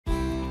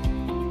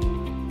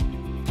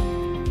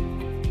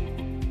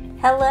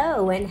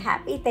Hello and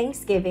happy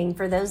Thanksgiving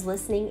for those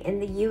listening in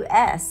the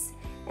U.S.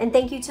 And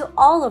thank you to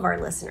all of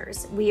our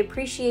listeners. We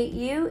appreciate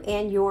you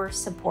and your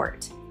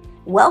support.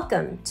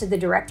 Welcome to the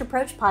Direct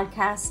Approach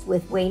podcast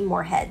with Wayne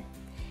Moorehead.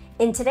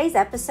 In today's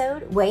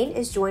episode, Wayne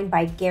is joined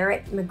by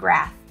Garrett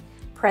McGrath,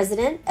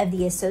 President of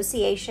the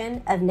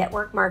Association of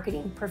Network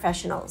Marketing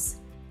Professionals.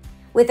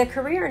 With a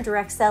career in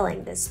direct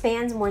selling that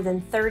spans more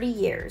than 30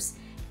 years,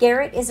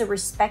 Garrett is a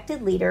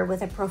respected leader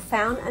with a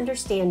profound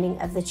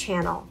understanding of the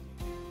channel.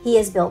 He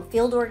has built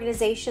field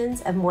organizations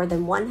of more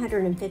than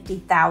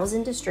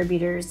 150,000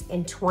 distributors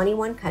in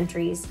 21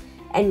 countries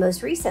and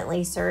most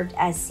recently served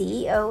as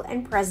CEO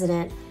and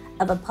president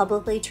of a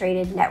publicly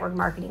traded network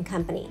marketing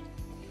company.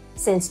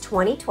 Since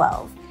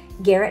 2012,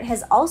 Garrett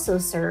has also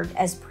served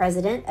as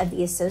president of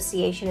the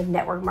Association of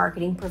Network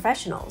Marketing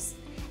Professionals.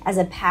 As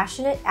a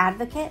passionate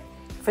advocate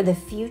for the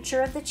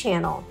future of the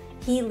channel,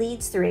 he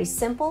leads through a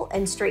simple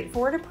and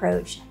straightforward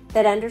approach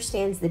that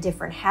understands the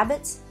different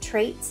habits,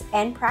 traits,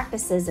 and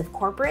practices of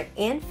corporate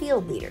and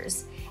field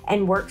leaders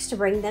and works to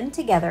bring them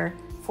together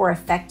for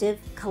effective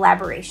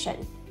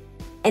collaboration.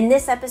 In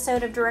this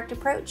episode of Direct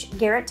Approach,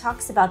 Garrett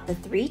talks about the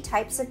 3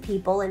 types of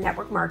people in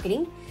network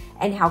marketing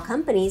and how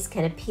companies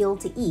can appeal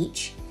to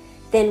each.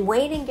 Then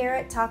Wayne and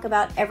Garrett talk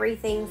about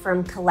everything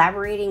from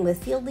collaborating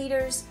with field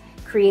leaders,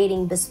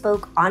 creating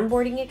bespoke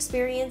onboarding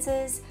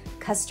experiences,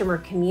 customer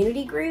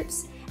community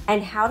groups,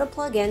 and how to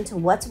plug into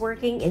what's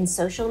working in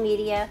social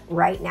media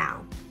right now.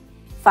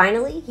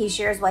 Finally, he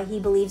shares why he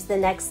believes the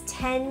next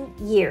 10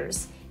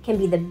 years can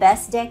be the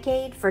best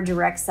decade for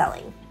direct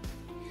selling.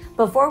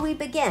 Before we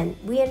begin,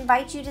 we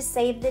invite you to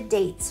save the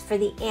dates for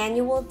the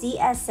annual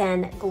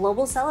DSN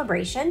Global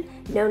Celebration,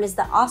 known as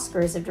the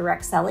Oscars of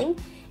Direct Selling,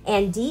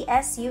 and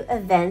DSU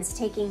events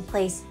taking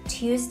place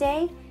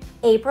Tuesday,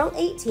 April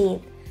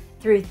 18th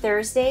through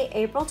Thursday,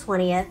 April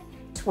 20th,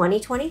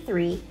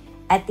 2023,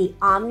 at the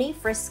Omni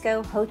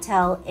Frisco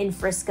Hotel in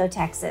Frisco,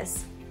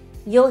 Texas.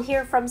 You'll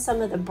hear from some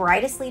of the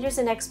brightest leaders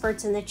and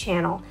experts in the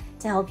channel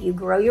to help you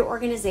grow your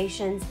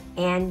organizations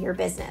and your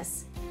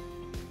business.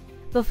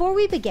 Before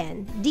we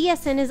begin,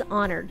 DSN is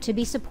honored to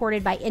be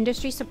supported by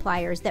industry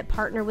suppliers that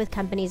partner with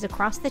companies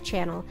across the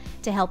channel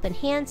to help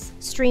enhance,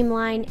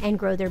 streamline, and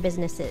grow their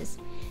businesses.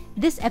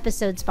 This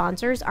episode's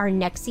sponsors are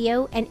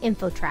Nexio and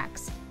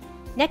InfoTrax.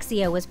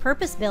 Nexio was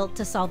purpose-built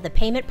to solve the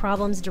payment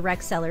problems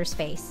direct sellers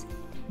face.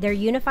 Their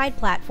unified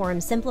platform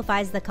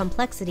simplifies the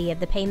complexity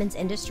of the payments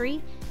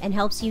industry and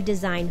helps you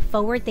design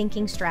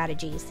forward-thinking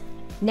strategies.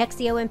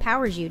 Nexio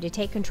empowers you to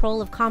take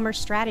control of commerce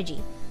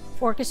strategy,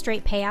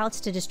 orchestrate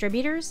payouts to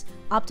distributors,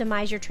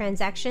 optimize your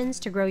transactions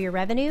to grow your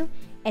revenue,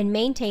 and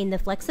maintain the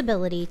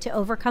flexibility to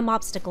overcome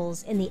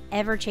obstacles in the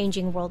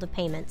ever-changing world of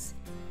payments.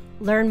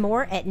 Learn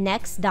more at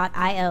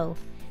nex.io.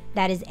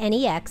 That is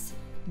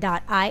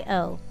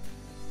nex.io.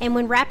 And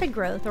when rapid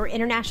growth or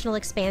international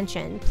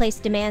expansion place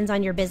demands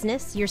on your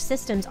business your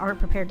systems aren't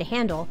prepared to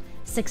handle,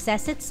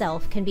 success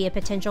itself can be a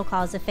potential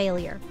cause of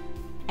failure.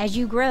 As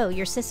you grow,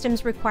 your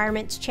system's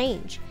requirements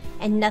change,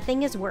 and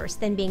nothing is worse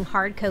than being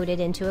hard-coded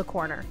into a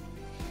corner.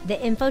 The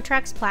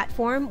InfoTrax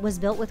platform was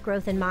built with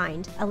growth in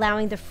mind,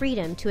 allowing the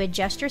freedom to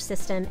adjust your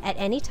system at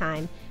any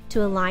time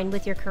to align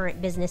with your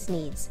current business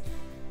needs.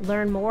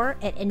 Learn more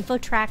at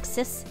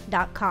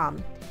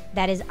infotraxsys.com.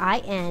 That is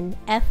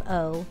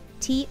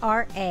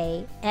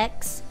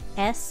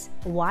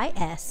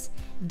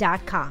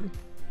infotraxsys.com.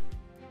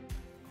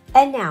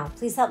 And now,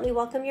 please help me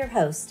welcome your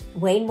host,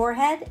 Wayne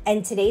Moorehead,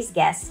 and today's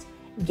guest,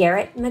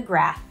 Garrett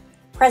McGrath,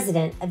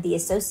 President of the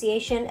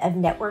Association of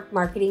Network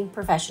Marketing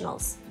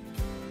Professionals.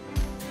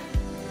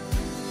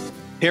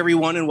 Hey,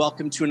 everyone, and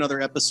welcome to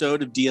another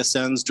episode of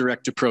DSN's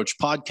Direct Approach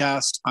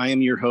podcast. I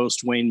am your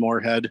host, Wayne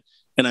Moorehead,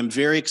 and I'm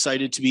very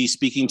excited to be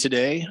speaking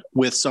today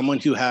with someone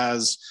who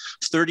has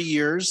 30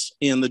 years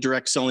in the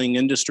direct selling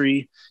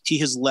industry. He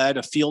has led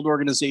a field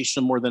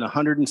organization of more than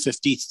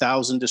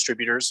 150,000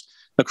 distributors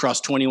across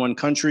 21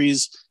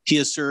 countries. He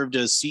has served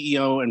as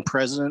CEO and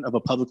president of a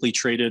publicly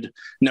traded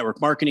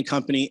network marketing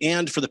company,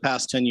 and for the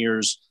past 10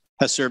 years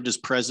has served as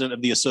president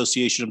of the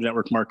Association of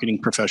Network Marketing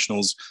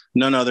Professionals,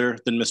 none other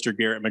than Mr.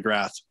 Garrett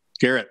McGrath.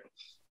 Garrett,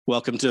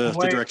 welcome to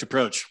the Direct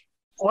Approach.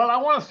 Well, I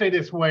want to say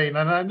this, Wayne,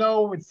 and I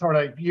know it's sort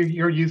of,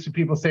 you're used to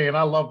people saying,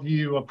 I love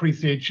you,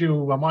 appreciate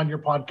you, I'm on your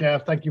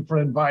podcast, thank you for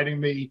inviting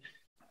me.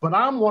 But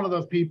I'm one of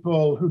those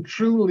people who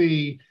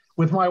truly,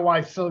 with my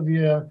wife,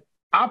 Sylvia,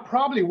 I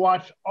probably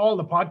watch all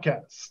the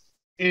podcasts.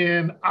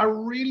 And I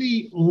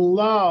really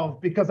love,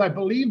 because I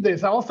believe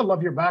this, I also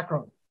love your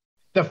background.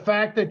 The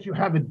fact that you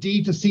have a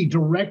D2C,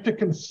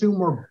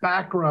 direct-to-consumer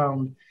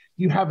background,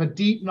 you have a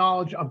deep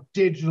knowledge of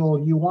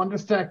digital, you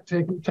understand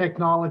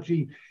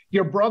technology.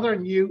 Your brother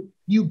and you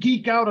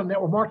geek out on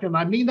network marketing.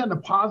 I mean that in a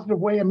positive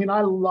way. I mean, I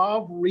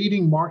love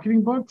reading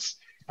marketing books,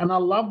 and I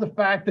love the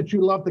fact that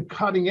you love the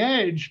cutting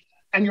edge,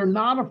 and you're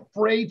not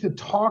afraid to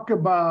talk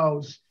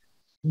about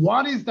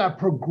what is that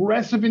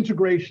progressive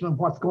integration of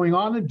what's going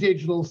on in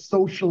digital,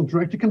 social,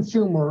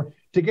 direct-to-consumer,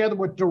 together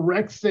with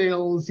direct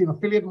sales,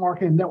 affiliate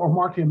marketing, network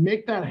marketing,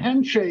 make that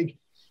handshake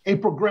a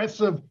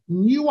progressive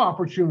new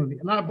opportunity.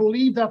 And I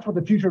believe that's what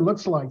the future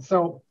looks like.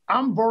 So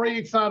I'm very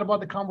excited about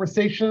the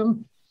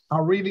conversation. I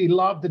really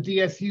love the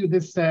DSU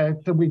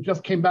that we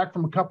just came back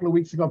from a couple of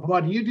weeks ago.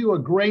 But you do a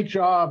great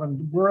job,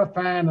 and we're a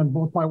fan, and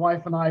both my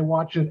wife and I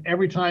watch it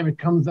every time it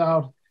comes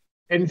out,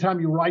 anytime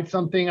you write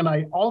something. And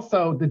I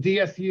also, the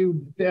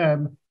DSU,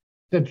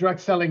 the direct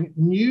selling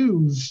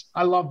news,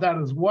 I love that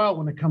as well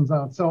when it comes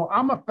out. So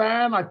I'm a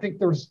fan. I think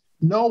there's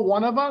no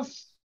one of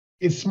us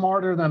is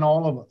smarter than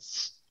all of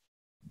us.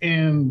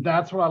 And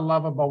that's what I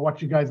love about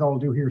what you guys all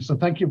do here. So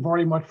thank you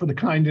very much for the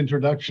kind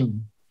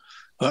introduction.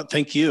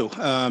 Thank you.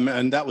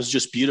 And that was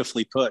just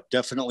beautifully put.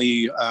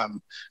 Definitely,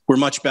 we're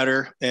much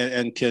better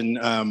and can,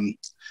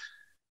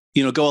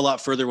 go a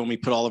lot further when we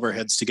put all of our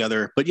heads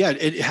together. But yeah,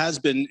 it has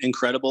been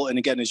incredible. And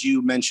again, as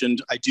you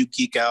mentioned, I do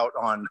geek out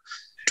on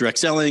direct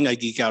selling. I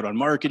geek out on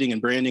marketing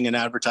and branding and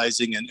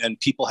advertising. And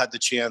people had the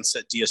chance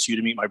at DSU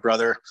to meet my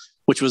brother,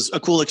 which was a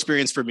cool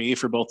experience for me,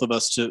 for both of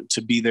us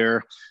to be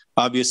there.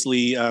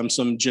 Obviously,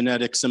 some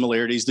genetic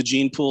similarities. The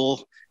gene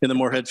pool in the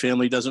Moorehead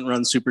family doesn't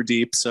run super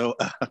deep. So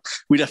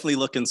we definitely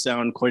look and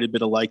sound quite a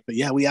bit alike. But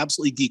yeah, we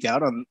absolutely geek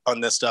out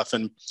on this stuff.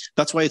 And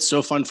that's why it's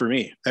so fun for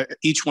me.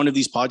 Each one of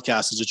these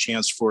podcasts is a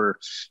chance for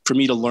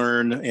me to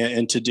learn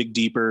and to dig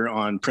deeper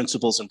on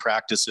principles and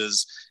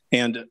practices.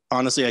 And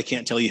honestly, I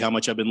can't tell you how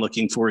much I've been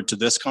looking forward to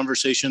this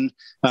conversation,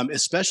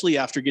 especially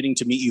after getting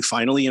to meet you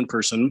finally in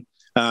person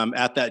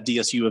at that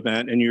DSU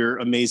event and your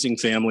amazing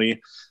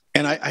family.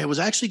 And I was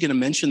actually going to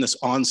mention this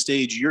on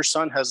stage. Your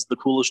son has the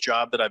coolest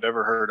job that I've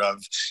ever heard of.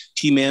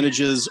 He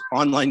manages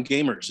online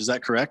gamers. Is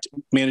that correct?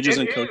 Manages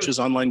and coaches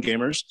online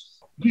gamers.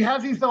 He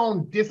has his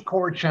own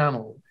Discord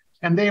channel,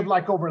 and they have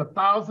like over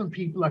 1,000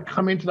 people that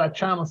come into that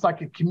channel. It's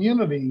like a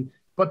community,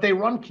 but they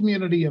run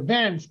community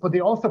events, but they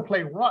also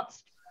play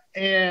Rust,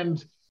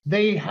 and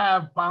they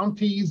have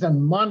bounties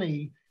and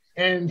money.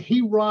 And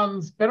he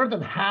runs better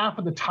than half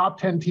of the top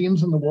 10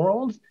 teams in the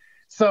world.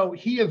 So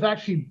he has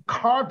actually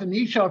carved a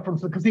niche out from,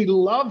 because he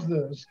loves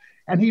this,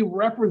 and he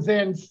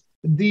represents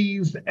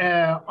these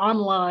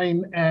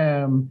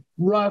online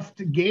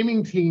Rust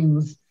gaming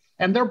teams.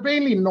 And they're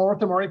mainly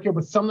North America,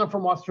 but some of them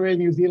from Australia,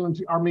 New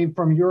Zealand,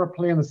 from Europe,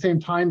 play in the same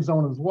time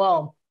zone as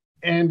well.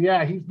 And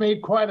yeah, he's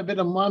made quite a bit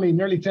of money,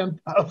 nearly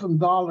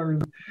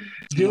 $10,000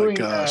 doing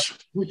that,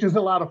 which is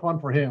a lot of fun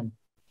for him.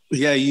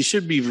 Yeah, you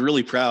should be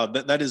really proud.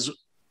 That is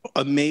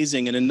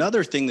amazing. And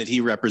another thing that he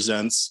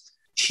represents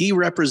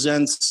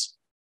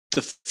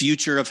the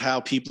future of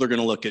how people are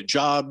going to look at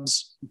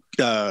jobs,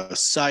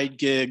 side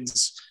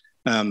gigs,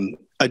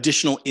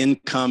 additional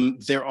income.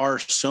 There are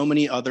so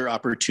many other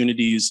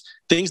opportunities,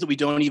 things that we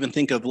don't even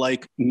think of,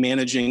 like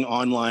managing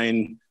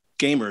online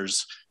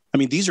gamers. I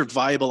mean, these are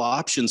viable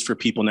options for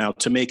people now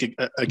to make,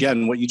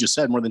 again, what you just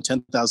said, more than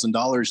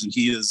 $10,000. And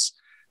he is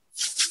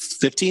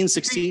 15,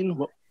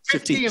 16?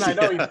 15, I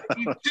know.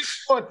 He's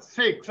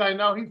 6'6". I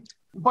know.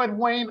 But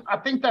Wayne, I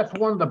think that's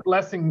one of the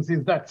blessings,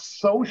 is that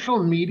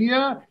social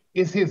media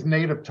is his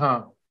native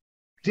tongue.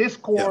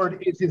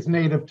 Discord is his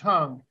native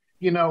tongue.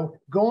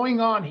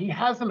 Going on, he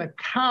has an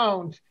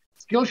account,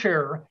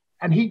 Skillshare,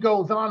 and he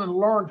goes on and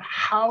learns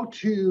how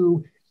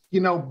to,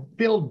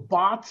 build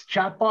bots,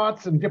 chat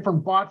bots, and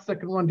different bots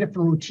that can run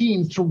different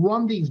routines to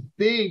run these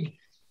big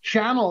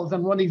channels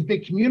and run these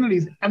big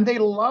communities. And they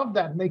love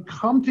that. And they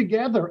come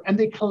together and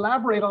they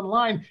collaborate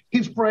online.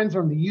 His friends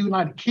are in the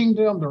United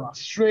Kingdom, they're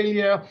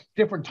Australia,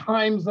 different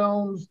time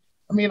zones.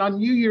 I mean, on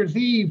New Year's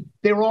Eve,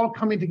 they were all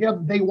coming together.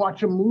 They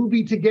watch a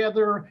movie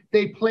together.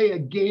 They play a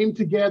game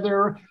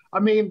together. I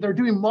mean, they're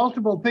doing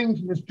multiple things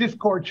in this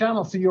Discord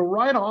channel. So you're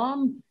right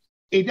on.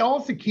 It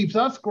also keeps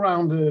us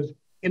grounded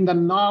in the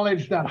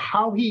knowledge that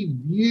how he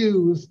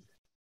views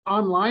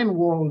online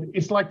world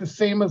is like the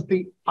same as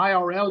the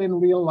IRL in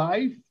real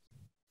life.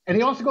 And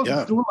he also goes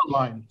to school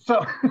online.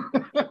 So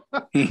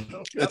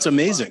that's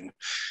amazing.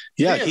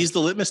 Yeah, he's the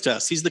litmus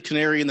test. He's the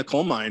canary in the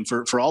coal mine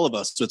for all of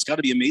us. So it's got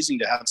to be amazing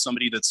to have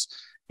somebody that's,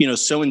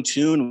 so in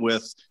tune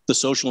with the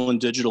social and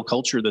digital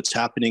culture that's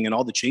happening and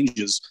all the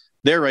changes.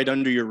 They're right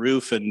under your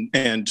roof.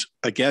 And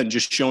again,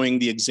 just showing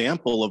the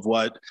example of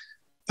what,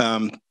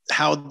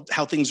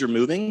 how things are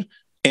moving.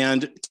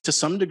 And to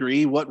some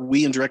degree, what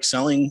we in direct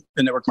selling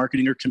and network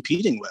marketing are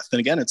competing with.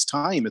 And again, it's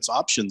time, it's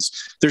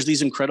options. There's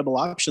these incredible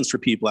options for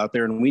people out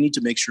there. And we need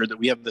to make sure that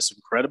we have this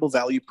incredible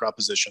value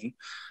proposition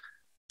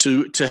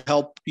to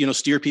help,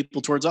 steer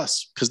people towards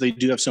us, because they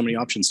do have so many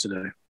options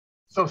today.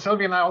 So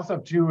Sylvia and I also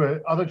have two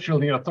other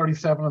children,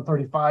 37 and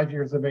 35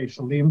 years of age.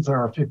 So Liam's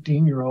our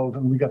 15-year-old,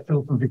 and we got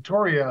Philip and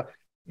Victoria.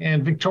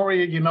 And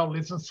Victoria,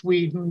 lives in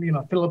Sweden,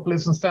 Philip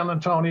lives in San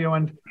Antonio.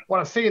 And what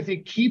I say is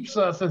it keeps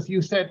us, as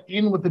you said,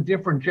 in with the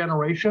different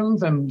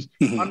generations and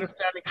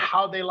understanding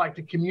how they like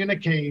to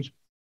communicate,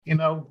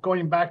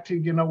 going back to,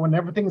 when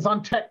everything's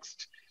on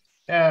text.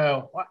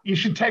 You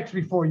should text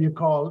before you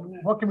call.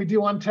 What can we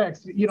do on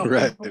text?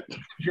 Right.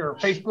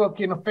 Facebook,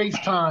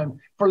 FaceTime.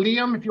 For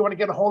Liam, if you want to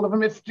get a hold of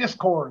him, it's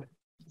Discord.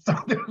 So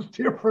there's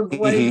different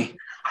ways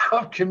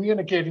of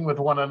communicating with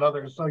one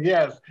another. So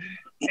yes,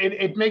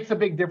 it makes a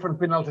big difference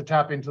being able to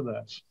tap into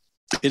that.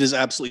 It is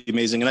absolutely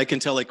amazing. And I can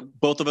tell like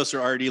both of us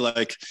are already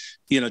like,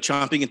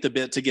 chomping at the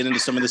bit to get into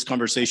some of this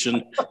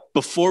conversation.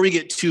 Before we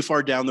get too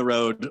far down the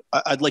road,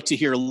 I'd like to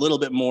hear a little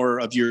bit more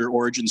of your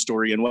origin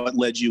story and what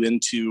led you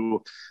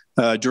into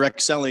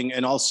direct selling.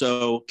 And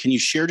also, can you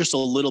share just a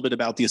little bit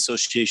about the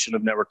Association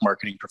of Network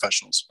Marketing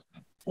Professionals?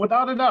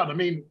 Without a doubt.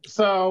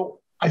 So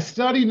I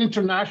studied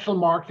international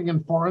marketing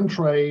and foreign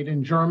trade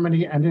in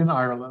Germany and in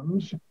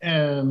Ireland.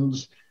 And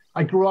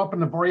I grew up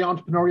in a very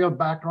entrepreneurial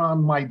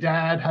background. My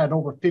dad had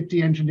over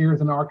 50 engineers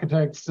and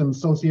architects and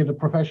associated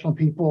professional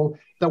people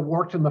that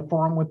worked in the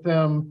firm with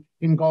them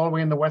in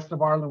Galway in the west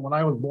of Ireland. When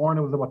I was born,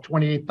 it was about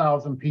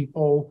 28,000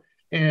 people.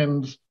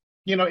 And,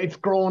 it's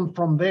grown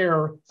from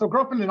there. So I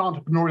grew up in an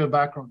entrepreneurial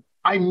background.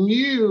 I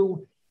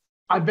knew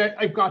I've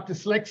got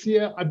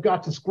dyslexia, I've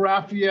got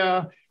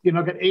dysgraphia,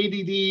 I've got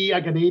ADD,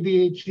 I got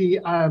ADHD,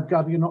 I've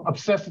got,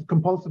 obsessive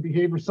compulsive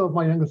behavior, so is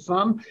my youngest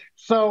son.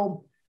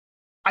 So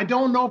I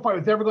don't know if I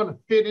was ever going to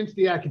fit into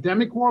the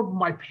academic world, but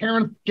my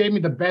parents gave me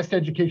the best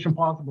education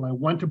possible. I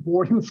went to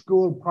boarding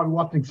school, probably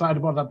wasn't excited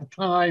about it at the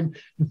time,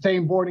 the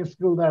same boarding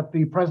school that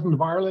the president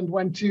of Ireland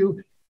went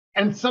to.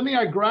 And suddenly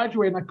I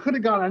graduated and I could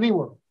have gone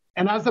anywhere.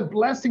 And as a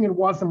blessing it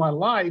was in my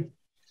life,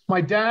 my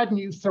dad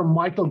knew Sir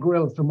Michael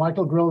Grills. Sir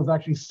Michael Grills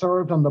actually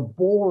served on the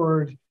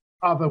board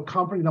of a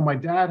company that my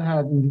dad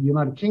had in the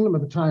United Kingdom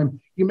at the time.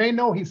 You may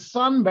know his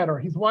son better.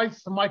 His wife,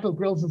 Sir Michael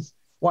Grills'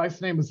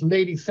 wife's name is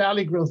Lady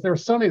Sally Grills. Their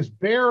son is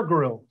Bear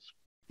Grills.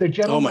 The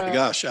gentleman. Oh my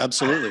gosh,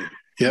 absolutely.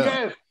 Yeah.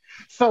 Yes.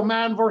 So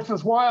Man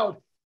versus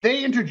Wild,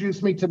 they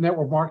introduced me to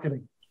network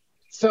marketing.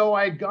 So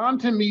I'd gone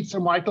to meet Sir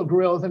Michael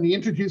Grills and he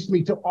introduced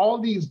me to all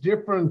these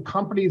different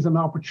companies and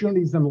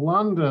opportunities in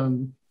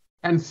London.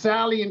 And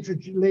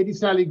Lady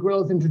Sally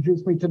Grills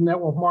introduced me to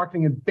network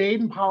marketing at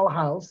Baden-Powell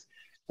House,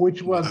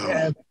 which was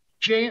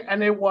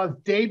and it was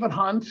David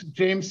Hunt,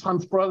 James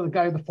Hunt's brother, the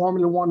guy, the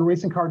Formula One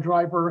racing car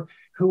driver,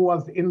 who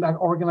was in that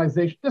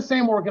organization, the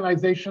same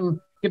organization.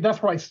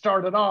 That's where I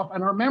started off.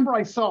 And I remember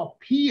I saw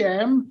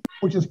PM,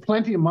 which is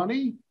plenty of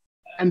money,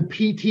 and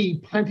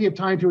PT, plenty of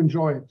time to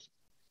enjoy it.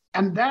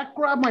 And that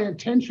grabbed my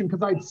attention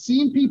because I'd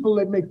seen people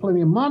that make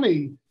plenty of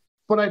money,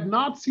 but I'd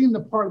not seen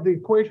the part of the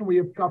equation where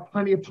you've got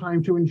plenty of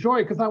time to enjoy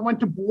it. Because I went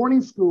to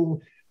boarding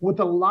school with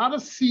a lot of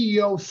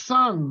CEO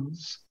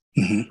sons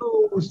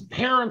whose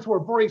parents were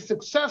very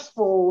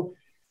successful,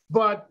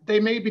 but they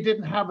maybe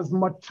didn't have as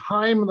much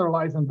time in their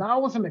lives. And that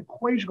was an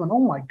equation going, oh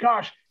my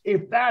gosh,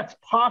 if that's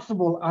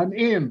possible, I'm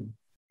in.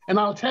 And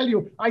I'll tell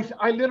you,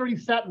 I literally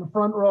sat in the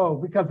front row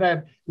because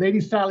that Lady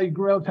Sally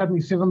Grills had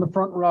me sit on the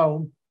front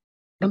row.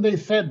 And they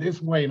said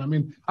this way,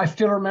 and I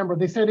still remember,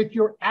 they said, if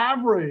you're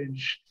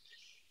average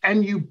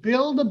and you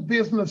build a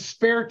business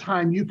spare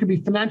time, you can be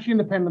financially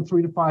independent in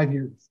 3 to 5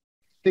 years.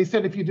 They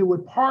said, if you do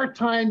it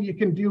part-time, you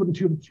can do it in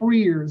 2 to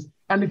 3 years.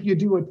 And if you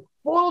do it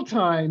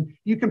full-time,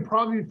 you can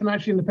probably be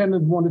financially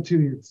independent in 1 to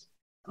 2 years.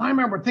 And I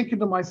remember thinking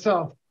to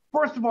myself,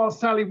 first of all,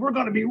 Sally, we're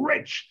going to be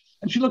rich.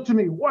 And she looked at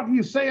me, what are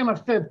you saying? I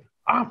said,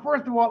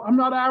 first of all, I'm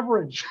not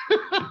average.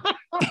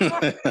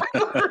 I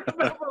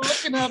remember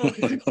looking at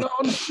it. So,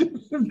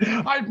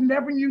 I've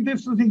never knew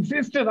this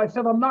existed. I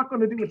said, I'm not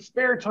going to do it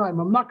spare time.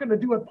 I'm not going to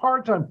do it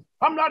part-time.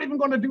 I'm not even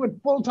going to do it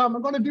full-time.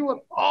 I'm going to do it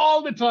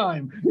all the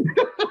time.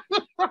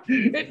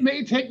 It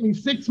may take me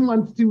 6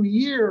 months to a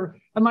year.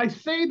 And I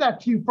say that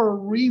to you for a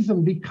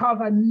reason, because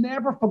I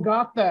never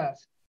forgot that.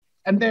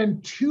 And then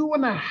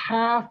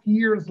 2.5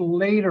 years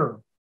later,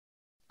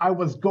 I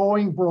was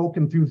going broke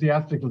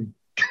enthusiastically.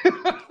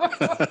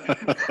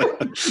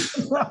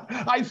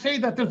 I say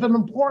that there's an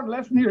important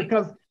lesson here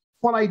because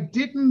what I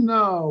didn't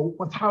know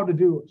was how to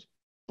do it,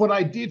 but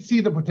I did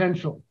see the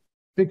potential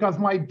because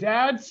my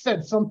dad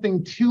said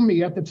something to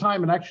me at the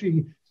time, and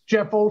actually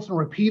Jeff Olson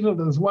repeated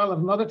it as well at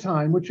another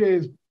time, which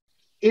is,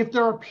 if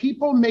there are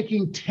people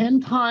making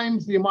 10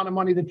 times the amount of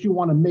money that you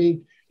want to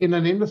make in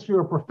an industry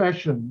or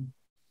profession,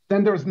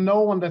 then there's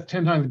no one that's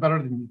 10 times better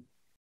than you.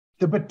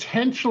 The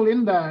potential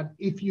in that,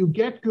 if you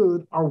get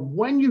good or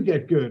when you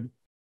get good,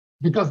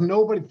 because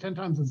nobody's 10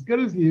 times as good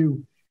as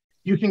you,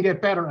 you can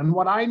get better. And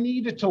what I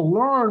needed to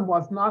learn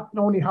was not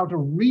only how to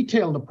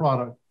retail the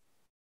product,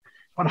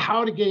 but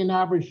how to gain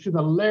average to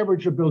the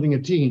leverage of building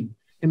a team.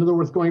 In other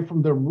words, going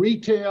from the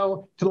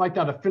retail to like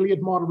that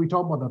affiliate model, we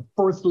talk about the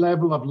first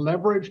level of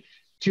leverage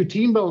to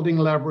team building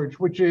leverage,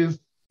 which is,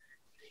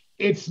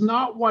 it's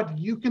not what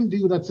you can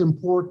do that's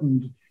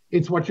important,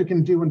 it's what you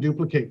can do and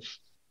duplicate.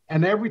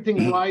 And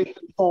everything rises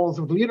and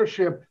falls with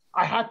leadership.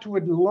 I had to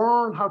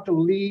learn how to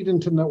lead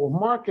into network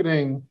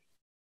marketing.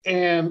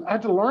 And I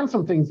had to learn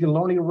some things. You'll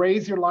only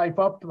raise your life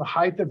up to the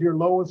height of your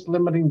lowest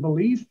limiting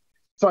belief.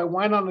 So I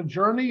went on a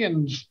journey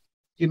and,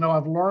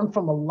 I've learned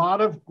from a lot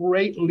of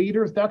great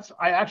leaders.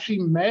 I actually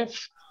met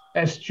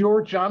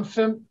Stuart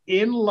Johnson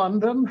in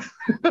London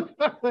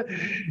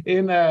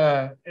in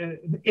the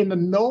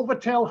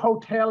Novotel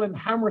Hotel in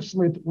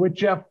Hammersmith with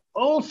Jeff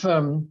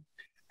Olson.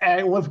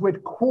 It was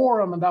with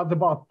Quorum, and that was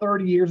about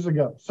 30 years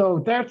ago.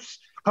 So that's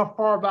how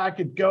far back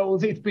it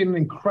goes. It's been an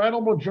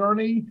incredible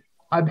journey.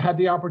 I've had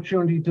the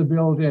opportunity to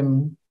build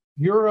in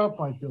Europe,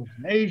 I built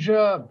in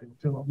Asia, I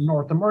built in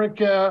North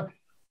America,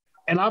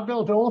 and I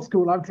built old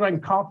school. I've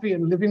drank coffee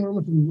in living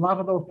rooms in a lot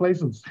of those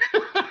places.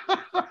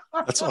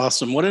 That's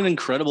awesome. What an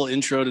incredible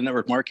intro to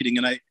network marketing.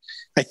 And I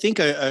think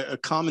a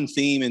common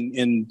theme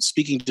in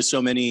speaking to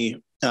so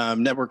many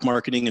network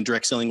marketing and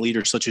direct selling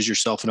leaders such as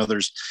yourself and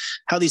others,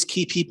 how these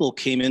key people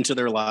came into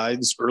their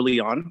lives early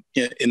on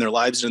in their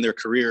lives and in their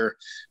career.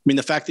 I mean,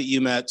 the fact that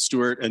you met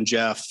Stuart and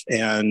Jeff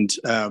and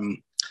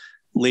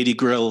Lady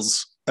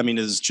Grills, I mean,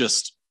 is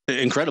just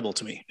incredible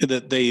to me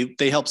that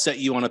they helped set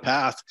you on a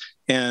path.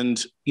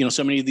 And, you know,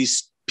 so many of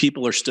these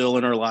people are still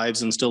in our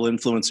lives and still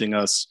influencing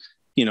us,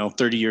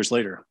 30 years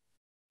later.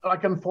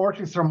 Like,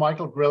 unfortunately, Sir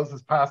Michael Grills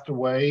has passed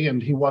away,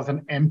 and he was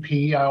an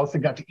MP. I also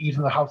got to eat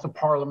in the House of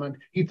Parliament.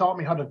 He taught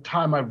me how to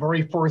tie my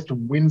very first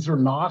Windsor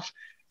knot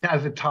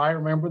as a tie.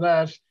 Remember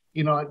that?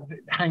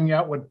 Hanging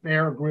out with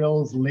Bear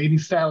Grylls, Lady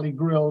Sally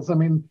Grills. I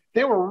mean,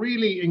 they were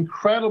really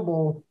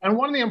incredible. And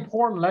one of the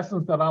important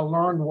lessons that I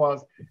learned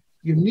was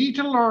you need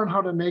to learn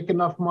how to make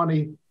enough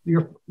money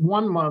your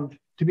 1 month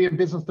to be in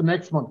business the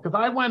next month. Because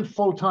I went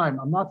full time.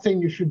 I'm not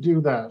saying you should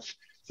do that,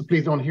 so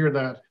please don't hear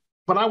that.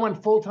 But I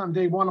went full-time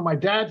day one, and my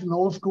dad's an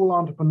old school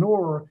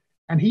entrepreneur.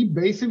 And he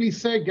basically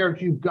said, Garrett,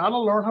 you've got to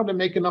learn how to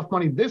make enough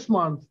money this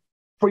month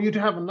for you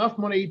to have enough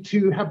money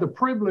to have the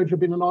privilege of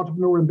being an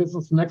entrepreneur in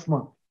business next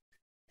month.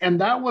 And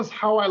that was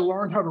how I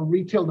learned how to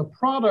retail the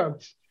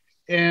product.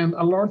 And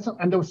I learned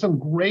and there were some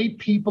great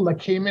people that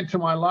came into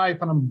my life.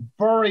 And I'm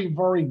very,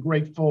 very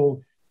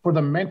grateful for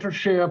the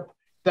mentorship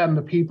and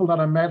the people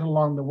that I met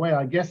along the way.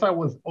 I guess I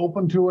was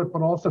open to it,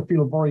 but also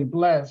feel very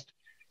blessed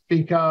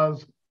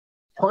because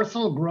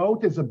personal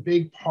growth is a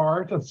big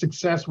part of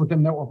success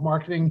within network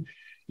marketing.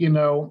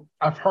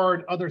 I've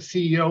heard other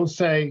CEOs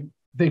say,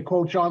 they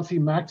quote John C.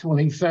 Maxwell,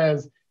 and he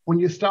says, when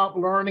you stop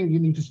learning, you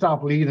need to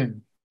stop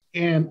leading.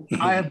 And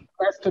I have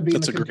blessed to be.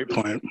 That's a great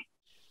point.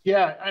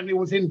 Yeah. And it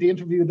was in the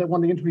interview that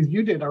one of the interviews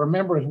you did. I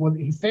remember it when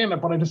he's saying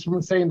that, but I just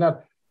was saying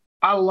that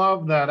I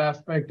love that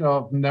aspect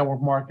of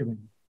network marketing.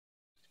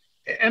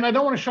 And I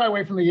don't want to shy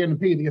away from the ANP,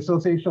 the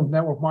Association of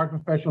Network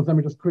Marketing Professionals. Let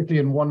me just quickly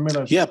in 1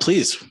 minute. Yeah,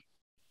 please.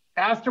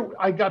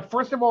 I got,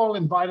 first of all,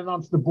 invited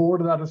onto the board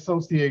of that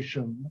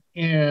association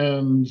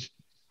and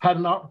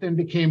then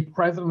became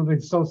president of the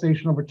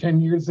association over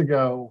 10 years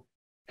ago.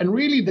 And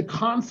really the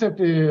concept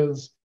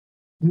is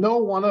no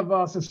one of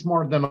us is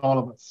smarter than all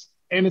of us.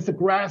 And it's a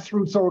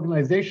grassroots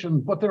organization,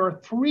 but there are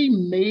three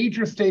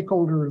major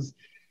stakeholders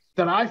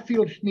that I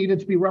feel needed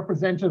to be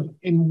represented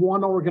in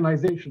one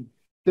organization.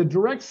 The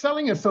Direct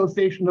Selling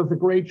Association does a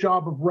great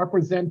job of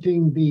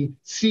representing the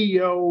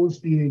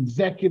CEOs, the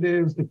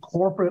executives, the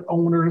corporate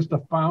owners, the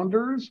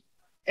founders.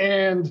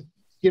 And,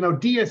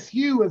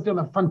 DSU has done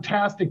a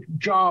fantastic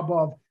job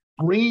of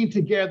bringing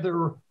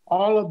together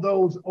all of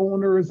those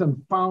owners and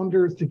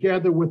founders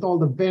together with all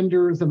the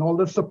vendors and all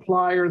the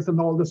suppliers and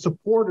all the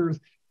supporters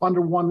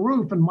under one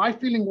roof. And my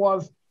feeling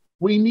was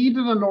we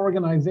needed an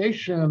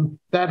organization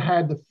that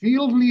had the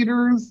field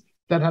leaders,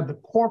 that had the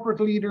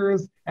corporate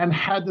leaders, and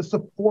had the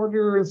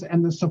supporters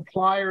and the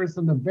suppliers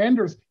and the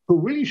vendors who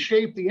really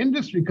shape the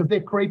industry because they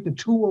create the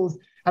tools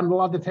and a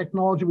lot of the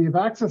technology we have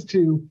access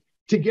to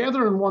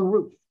together in one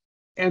roof,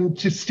 and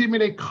to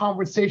stimulate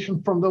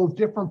conversation from those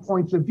different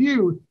points of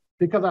view,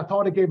 because I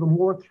thought it gave a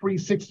more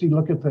 360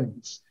 look at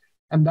things.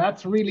 And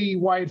that's really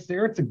why it's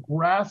there. It's a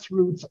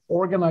grassroots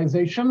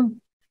organization.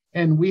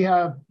 And we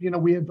have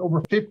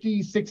over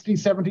 50, 60,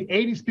 70,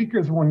 80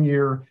 speakers one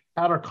year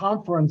at our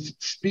conference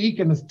speak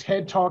in this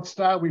TED Talk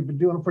style. We've been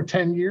doing it for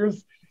 10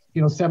 years,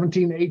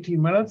 17,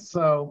 18 minutes.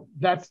 So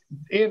that's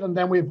it. And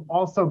then we've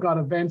also got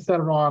events that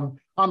are on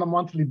a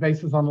monthly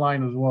basis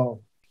online as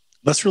well.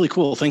 That's really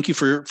cool. Thank you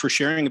for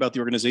sharing about the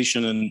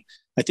organization. And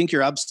I think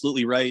you're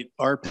absolutely right.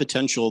 Our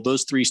potential,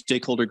 those three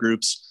stakeholder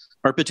groups,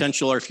 our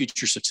potential, our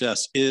future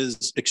success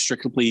is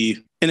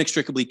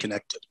inextricably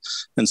connected.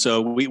 And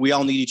so we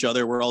all need each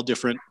other. We're all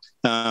different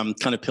kind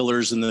of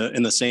pillars in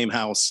the same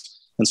house.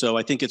 And so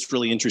I think it's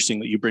really interesting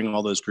that you bring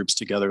all those groups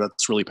together.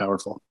 That's really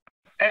powerful.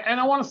 And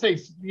I want to say,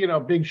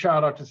 big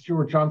shout out to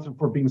Stuart Johnson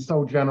for being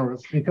so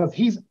generous, because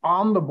he's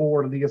on the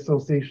board of the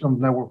Association of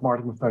Network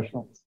Marketing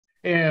Professionals.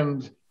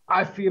 And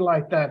I feel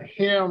like that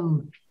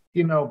him,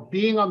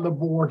 being on the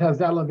board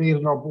has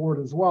elevated our board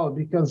as well,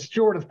 because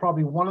Stuart is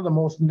probably one of the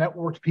most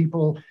networked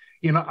people,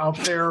 out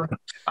there.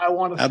 I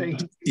want to say.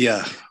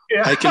 Yeah,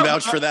 I can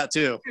vouch for that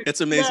too. It's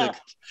amazing.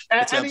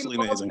 Yeah. It's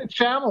absolutely amazing. The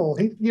channel,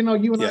 you and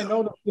I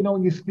know that,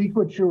 when you speak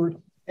with Stuart,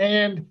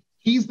 and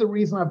he's the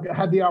reason I've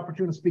had the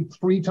opportunity to speak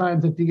 3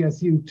 times at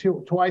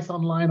DSU, twice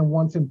online and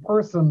once in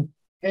person.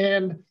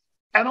 And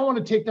I don't want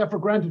to take that for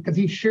granted, because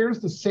he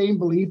shares the same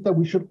belief that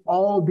we should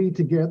all be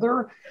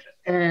together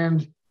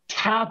and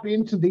tap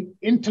into the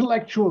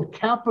intellectual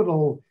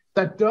capital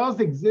that does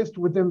exist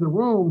within the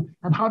room,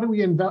 and how do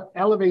we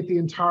elevate the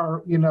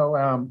entire,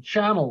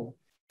 channel.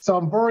 So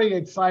I'm very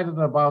excited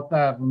about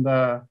that. And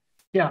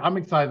I'm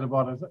excited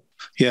about it.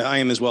 Yeah, I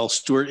am as well.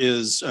 Stuart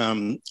is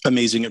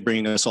amazing at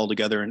bringing us all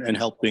together and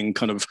helping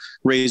kind of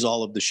raise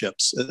all of the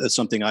ships. It's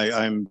something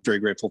I'm very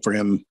grateful for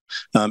him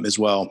as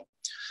well.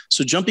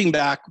 So jumping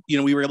back,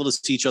 we were able to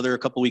see each other a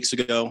couple of weeks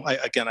ago.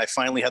 I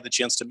finally had the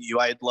chance to meet you.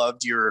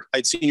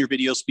 I'd seen your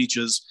video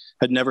speeches,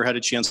 had never had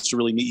a chance to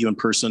really meet you in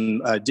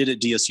person. I did at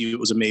DSU. It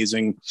was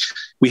amazing.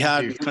 We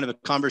had kind of a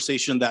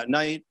conversation that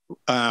night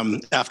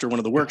after one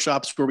of the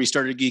workshops where we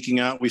started geeking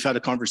out. We've had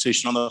a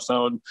conversation on the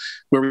phone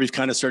where we've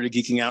kind of started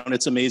geeking out, and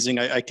it's amazing.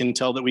 I can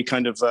tell that we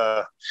kind of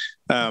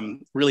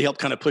really helped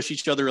kind of push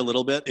each other a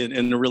little bit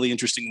in a really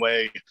interesting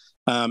way.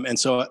 And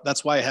so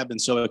that's why I have been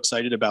so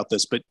excited about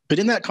this. But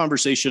in that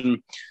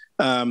conversation,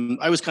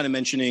 I was kind of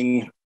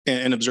mentioning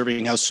and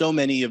observing how so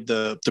many of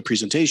the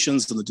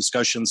presentations and the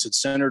discussions had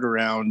centered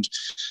around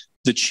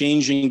the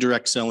changing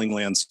direct selling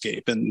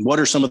landscape and what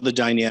are some of the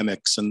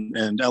dynamics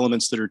and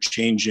elements that are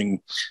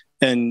changing.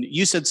 And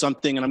you said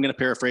something, and I'm going to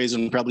paraphrase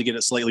and probably get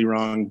it slightly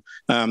wrong,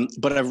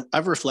 but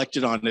I've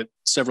reflected on it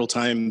several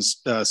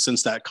times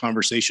since that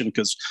conversation,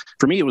 because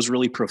for me, it was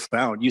really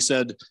profound. You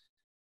said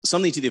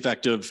something to the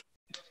effect of,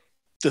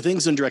 the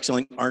things in direct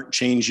selling aren't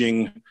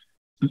changing.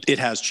 It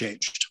has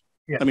changed.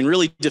 Yeah. I mean,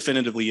 really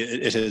definitively,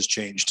 it has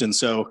changed. And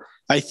so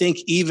I think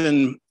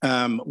even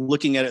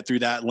looking at it through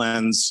that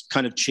lens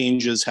kind of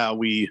changes how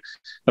we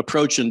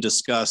approach and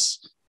discuss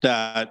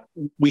that.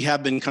 We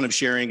have been kind of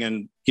sharing,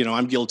 and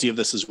I'm guilty of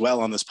this as well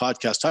on this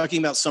podcast, talking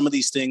about some of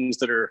these things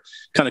that are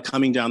kind of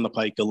coming down the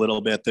pike a little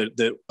bit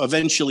that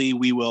eventually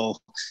we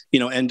will,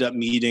 end up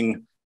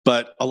meeting.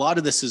 But a lot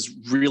of this has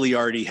really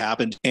already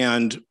happened,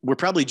 and we're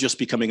probably just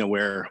becoming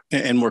aware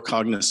and more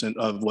cognizant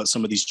of what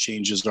some of these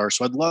changes are.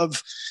 So I'd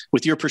love,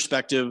 with your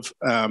perspective,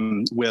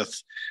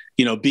 with,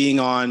 being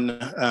on,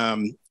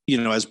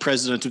 as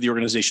president of the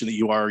organization that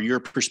you are,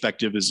 your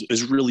perspective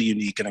is really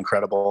unique and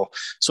incredible.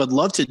 So I'd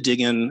love to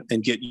dig in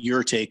and get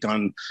your take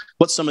on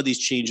what some of these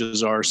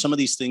changes are, some of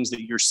these things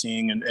that you're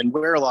seeing, and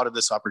where a lot of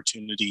this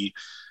opportunity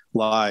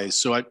lies.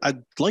 So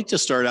I'd like to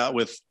start out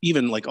with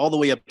even like all the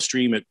way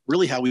upstream at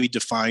really how we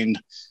defined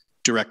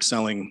direct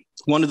selling.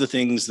 One of the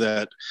things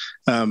that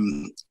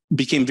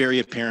became very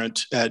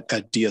apparent at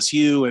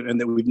DSU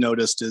and that we've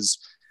noticed is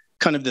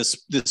kind of this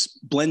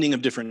blending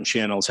of different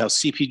channels, how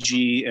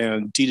CPG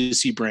and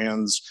D2C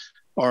brands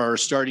are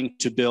starting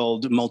to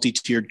build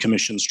multi-tiered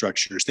commission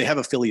structures. They have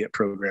affiliate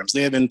programs,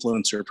 they have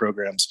influencer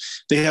programs,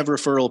 they have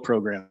referral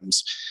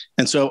programs.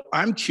 And so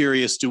I'm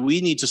curious, do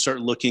we need to start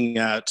looking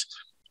at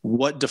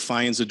what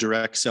defines a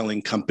direct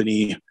selling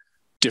company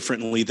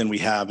differently than we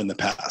have in the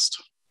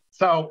past?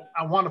 So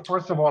I want to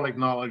first of all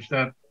acknowledge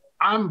that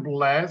I'm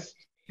blessed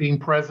being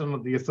president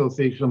of the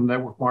Association of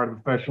Network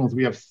Marketing Professionals.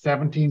 We have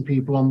 17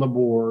 people on the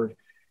board,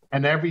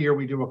 and every year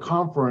we do a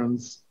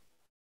conference.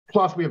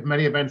 Plus we have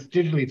many events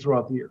digitally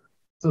throughout the year.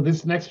 So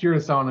this next year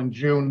is on in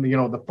June, the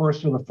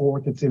 1st or the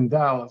 4th, it's in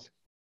Dallas.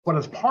 But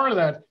as part of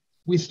that,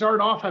 we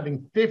start off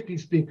having 50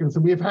 speakers,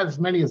 and we've had as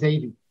many as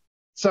 80.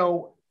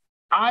 So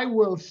I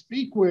will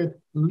speak with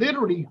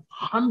literally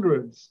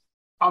hundreds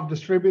of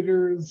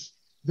distributors,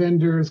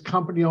 vendors,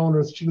 company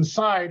owners to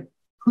decide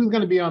who's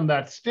going to be on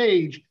that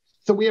stage.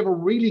 So we have a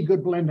really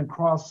good blend and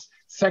cross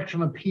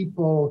section of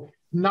people,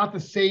 not the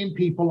same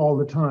people all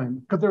the time,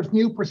 because there's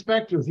new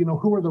perspectives.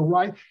 Who are the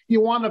right?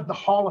 You want the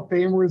Hall of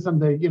Famers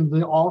and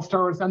the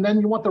All-Stars, and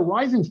then you want the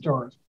rising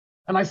stars.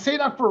 And I say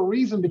that for a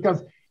reason,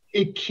 because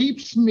it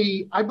keeps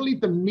me. I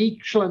believe the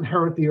meek shall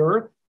inherit the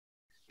earth.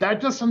 That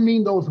doesn't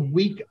mean those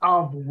weak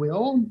of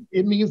will.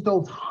 It means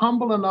those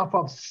humble enough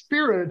of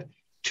spirit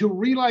to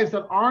realize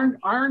that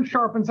iron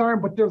sharpens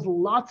iron, but there's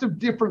lots of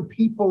different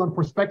people and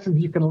perspectives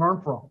you can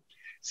learn from.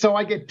 So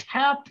I get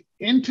tapped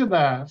into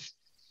that,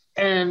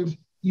 and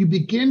you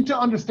begin to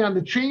understand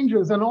the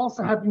changes. And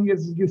also having,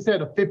 as you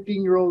said, a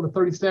 15-year-old, a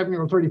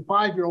 37-year-old,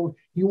 35-year-old,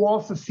 you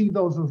also see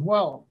those as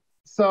well.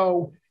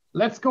 So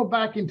let's go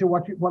back into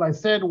what I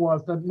said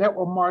was that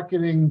network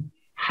marketing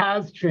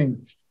has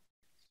changed.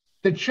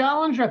 The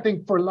challenge, I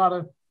think, for a lot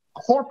of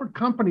corporate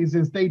companies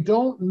is they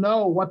don't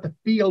know what the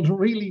field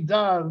really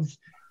does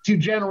to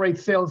generate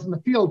sales in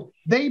the field.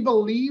 They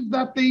believe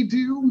that they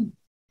do,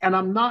 and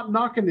I'm not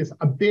knocking this.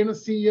 I've been a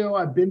CEO,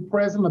 I've been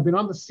president, I've been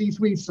on the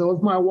C-suite, so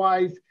is my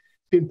wife,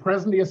 been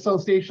president of the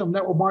Association of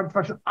Network Marketing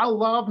Professionals. I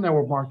love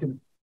network marketing.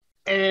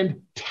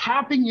 And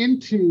tapping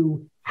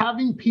into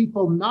having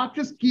people not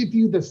just give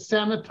you the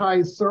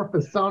sanitized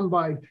surface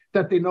soundbite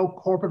that they know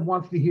corporate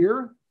wants to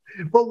hear,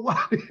 but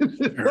what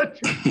is it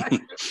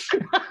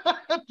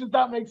does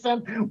that make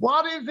sense?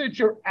 What is it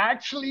you're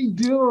actually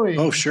doing?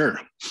 Oh, sure.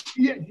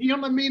 You know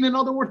what I mean? In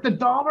other words, the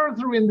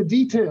dollars are in the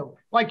detail.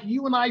 Like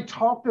you and I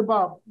talked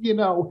about,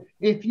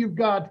 if you've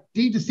got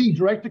D2C,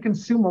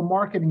 direct-to-consumer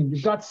marketing, and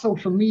you've got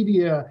social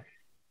media,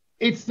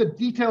 it's the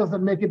details that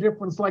make a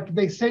difference. Like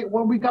they say,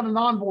 well, we've got an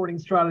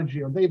onboarding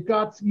strategy, or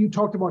you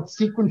talked about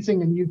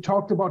sequencing, and you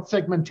talked about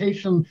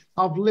segmentation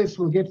of lists.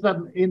 We'll get to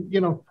that in,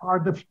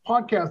 the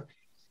podcast.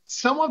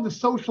 Some of the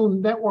social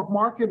network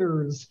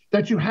marketers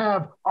that you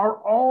have are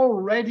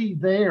already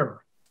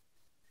there.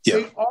 Yeah.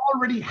 They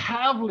already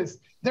have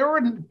lists. There are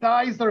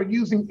guys that are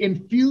using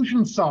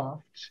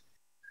Infusionsoft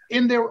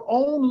in their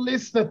own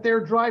list that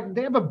they're driving.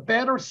 They have a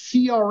better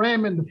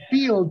CRM in the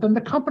field than the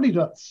company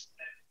does.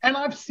 And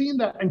I've seen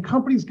that. And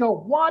companies go,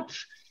 what?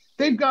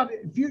 they've got,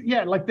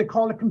 like they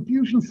call it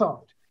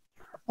Confusionsoft.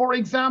 For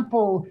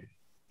example,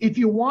 if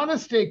you want to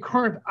stay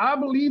current, I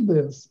believe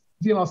this,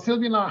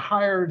 Sylvia and I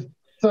hired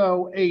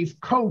a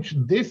coach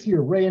this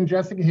year, Ray and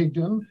Jessica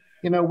Higdon.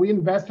 We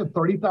invested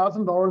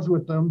 $30,000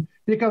 with them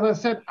because I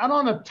said, I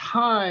don't have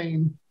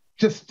time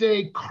to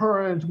stay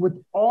current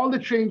with all the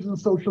changes in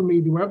social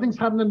media, where everything's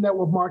happening in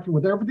network marketing,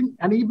 with everything.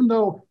 And even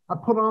though I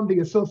put on the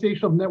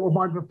Association of Network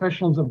Marketing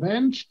Professionals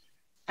event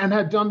and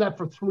had done that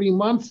for 3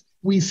 months,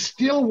 we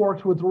still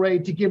worked with Ray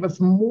to give us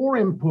more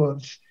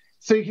input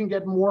so you can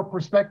get more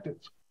perspective.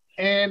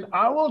 And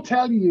I will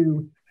tell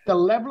you the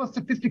level of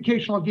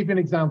sophistication. I'll give you an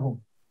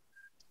example.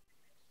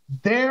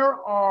 There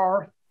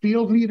are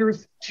field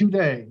leaders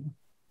today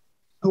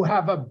who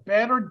have a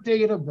better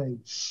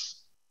database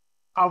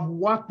of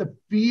what the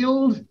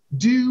field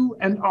do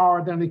and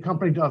are than the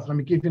company does. Let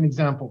me give you an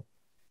example.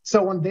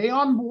 So when they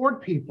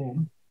onboard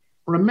people,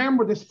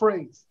 remember this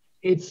phrase,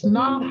 it's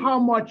not how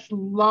much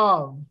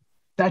love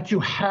that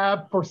you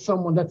have for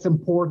someone that's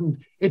important,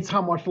 it's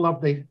how much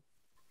love they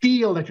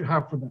feel that you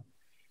have for them.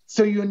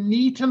 So you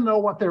need to know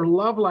what their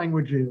love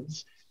language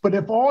is. But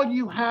if all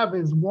you have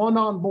is one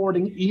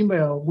onboarding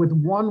email with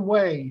one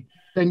way,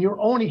 then you're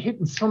only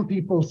hitting some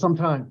people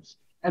sometimes,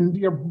 and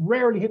you're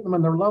rarely hitting them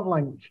in their love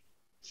language.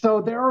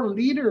 So there are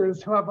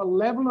leaders who have a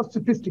level of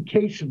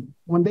sophistication.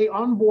 When they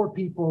onboard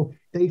people,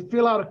 they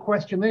fill out a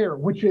questionnaire,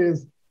 which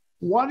is,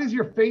 what is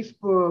your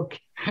Facebook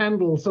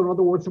handle? So in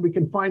other words, so we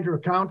can find your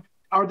account.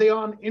 Are they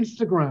on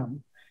Instagram?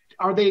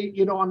 Are they,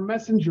 on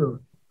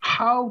Messenger?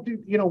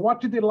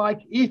 What do they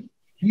like if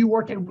you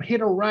were to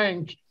hit a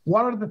rank?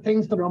 What are the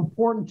things that are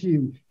important to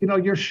you?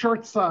 Your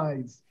shirt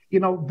size,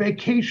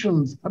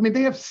 vacations. I mean,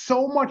 they have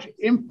so much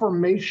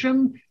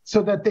information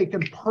so that they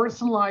can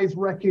personalize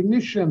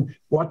recognition.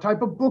 What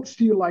type of books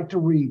do you like to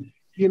read?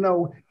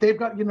 They've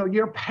got,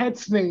 your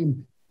pet's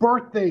name,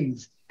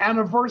 birthdays,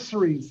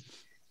 anniversaries.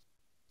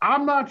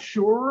 I'm not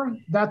sure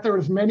that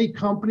there's many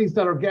companies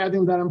that are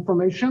gathering that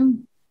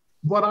information,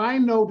 but I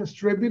know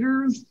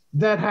distributors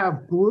that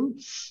have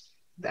groups,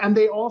 and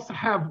they also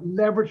have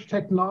leveraged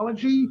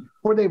technology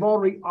where they've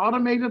already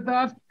automated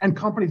that, and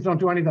companies don't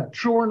do any of that.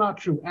 True or not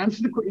true?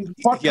 Answer the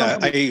question.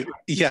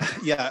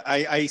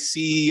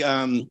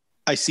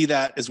 I see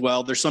that as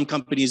well. There's some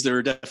companies that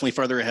are definitely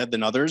farther ahead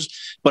than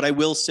others, but I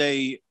will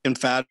say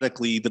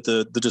emphatically that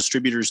the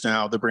distributors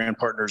now, the brand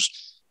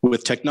partners,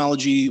 with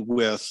technology,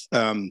 with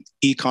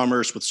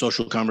e-commerce, with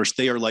social commerce,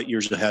 they are light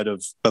years ahead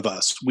of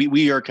us.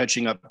 We are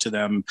catching up to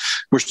them.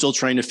 We're still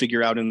trying to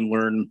figure out and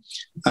learn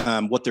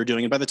what they're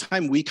doing. And by the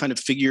time we kind of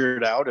figure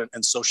it out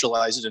and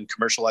socialize it and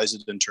commercialize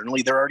it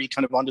internally, they're already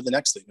kind of onto the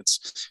next thing.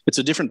 It's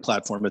a different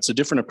platform. It's a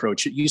different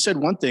approach. You said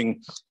one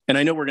thing, and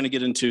I know we're going to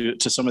get into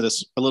some of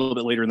this a little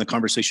bit later in the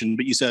conversation,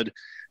 but you said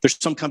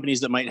there's some companies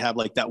that might have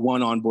like that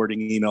one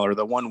onboarding email or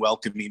the one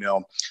welcome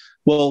email.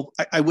 Well,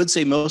 I would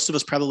say most of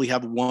us probably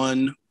have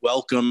one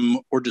welcome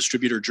or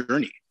distributor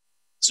journey.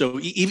 So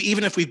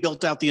even if we've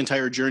built out the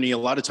entire journey, a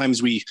lot of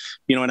times we,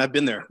 and I've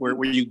been there where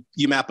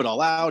you map it all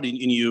out and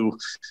you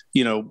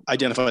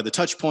identify the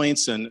touch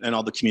points and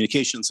all the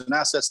communications and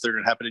assets that are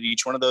going to happen at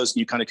each one of those. And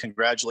you kind of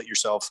congratulate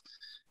yourself.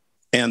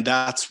 And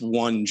that's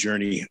one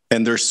journey.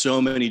 And there's so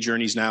many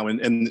journeys now.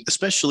 And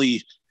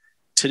especially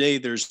today,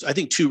 there's, I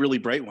think, two really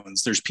bright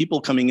ones. There's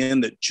people coming in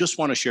that just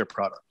want to share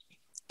product.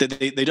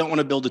 They don't want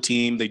to build a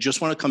team. They just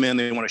want to come in.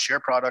 They want to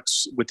share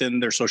products within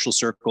their social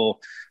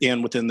circle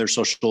and within their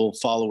social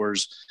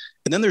followers.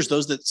 And then there's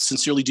those that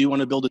sincerely do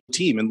want to build a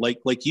team and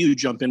like you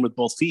jump in with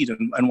both feet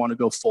and want to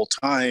go full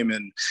time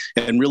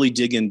and really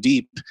dig in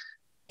deep.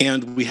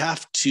 And we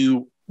have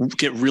to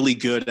get really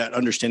good at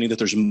understanding that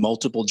there's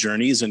multiple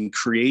journeys and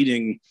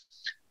creating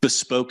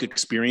bespoke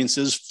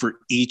experiences for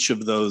each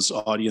of those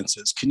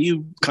audiences. Can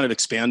you kind of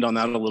expand on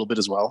that a little bit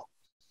as well?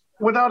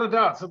 Without a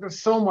doubt. So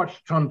there's so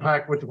much to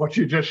unpack with what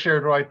you just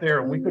shared right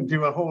there. We could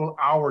do a whole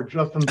hour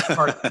just on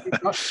part.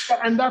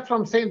 And that's what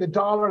I'm saying. The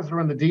dollars are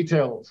in the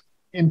details.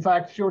 In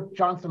fact, Stuart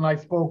Johnson and I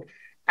spoke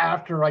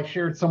after I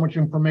shared so much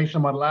information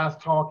on my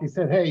last talk. He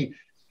said, hey,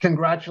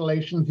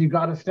 congratulations, you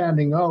got a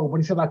standing O. But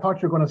he said, I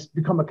thought you were going to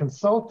become a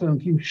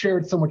consultant. You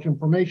shared so much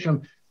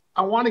information.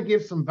 I want to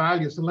give some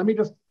value. So let me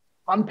just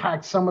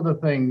unpack some of the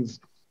things.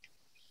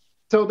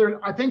 So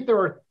I think there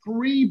are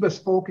 3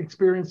 bespoke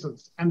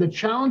experiences. And the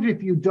challenge,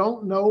 if you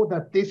don't know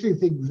that this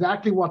is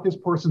exactly what this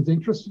person's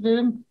interested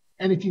in,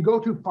 and if you go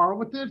too far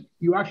with it,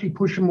 you actually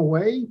push them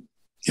away.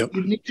 Yep.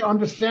 You need to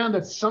understand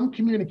that some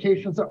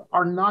communications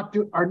are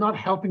not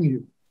helping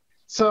you.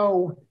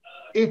 So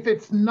if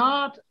it's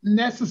not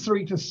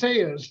necessary to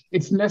say it,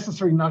 it's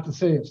necessary not to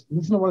say it.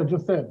 Listen to what I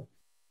just said.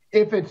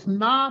 If it's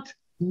not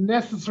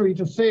necessary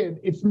to say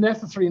it, it's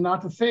necessary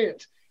not to say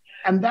it.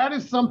 And that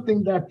is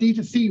something that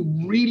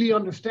D2C really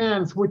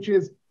understands, which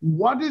is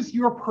what does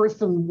your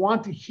person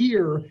want to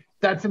hear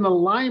that's in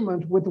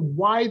alignment with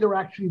why they're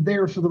actually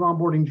there for the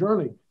onboarding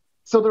journey.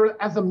 So there,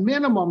 as a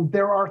minimum,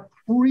 there are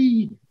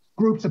 3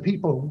 groups of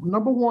people.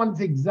 Number one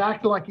is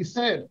exactly like you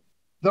said,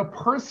 the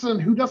person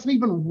who doesn't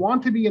even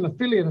want to be an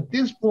affiliate. At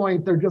this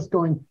point, they're just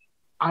going,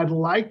 I'd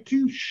like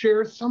to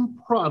share some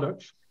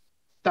products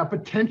that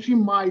potentially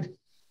might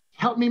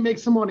help me make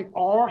some money,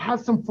 or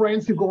have some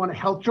friends who go on a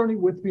health journey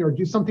with me or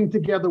do something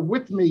together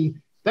with me,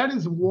 that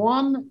is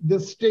one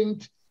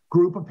distinct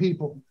group of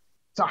people.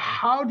 So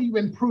how do you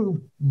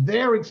improve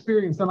their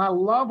experience? And I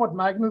love what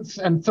Magnus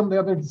and some of the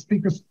other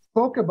speakers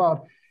spoke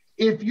about.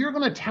 If you're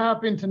going to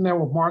tap into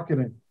network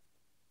marketing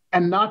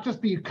and not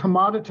just be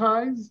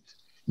commoditized,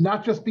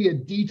 not just be a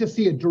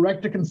D2C, a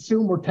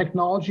direct-to-consumer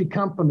technology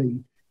company,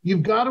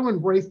 you've got to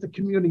embrace the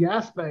community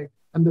aspect.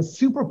 And the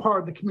super part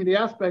of the community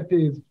aspect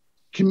is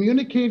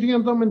communicating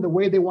with them in the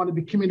way they want to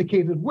be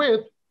communicated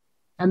with,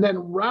 and then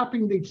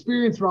wrapping the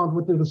experience around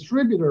with the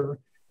distributor,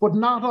 but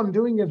not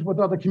undoing it with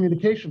other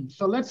communications.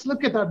 So let's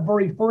look at that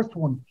very first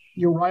one.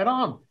 You're right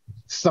on.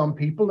 Some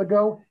people that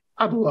go,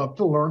 I'd love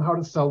to learn how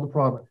to sell the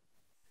product.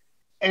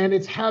 And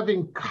it's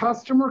having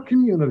customer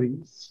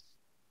communities,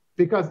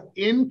 because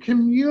in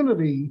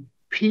community,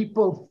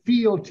 people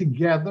feel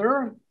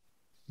together.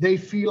 They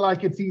feel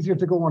like it's easier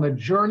to go on a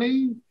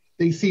journey.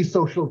 They see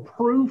social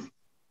proof,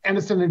 and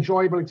it's an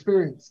enjoyable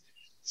experience.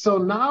 So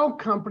now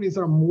companies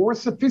are more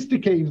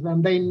sophisticated,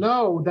 and they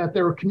know that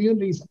there are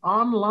communities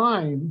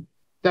online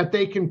that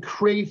they can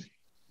create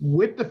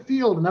with the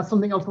field. And that's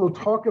something else we'll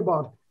talk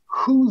about.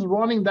 Who's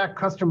running that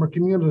customer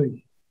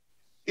community?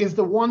 Is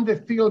the one the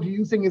field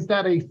using, is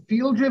that a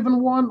field-driven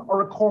one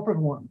or a corporate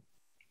one?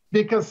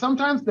 Because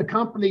sometimes the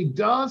company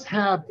does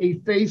have a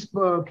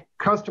Facebook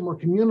customer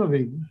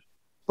community,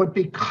 but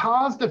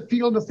because the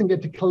field doesn't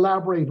get to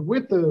collaborate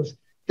with us,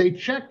 they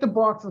check the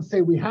box and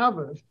say, we have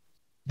it.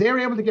 They're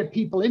able to get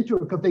people into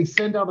it because they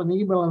send out an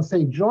email and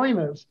say, join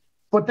us.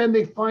 But then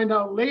they find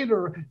out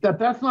later that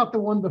that's not the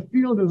one the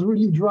field is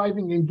really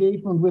driving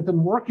engagement with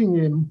and working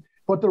in.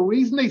 But the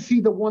reason they see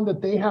the one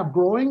that they have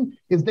growing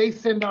is they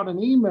send out an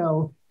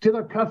email to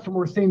their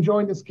customers saying,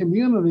 join this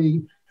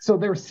community. So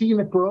they're seeing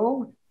it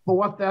grow. But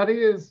what that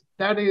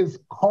is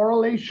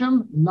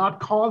correlation, not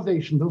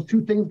causation. Those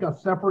two things got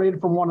separated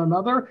from one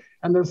another.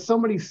 And there's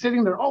somebody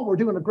sitting there, oh, we're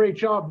doing a great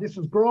job, this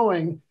is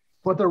growing.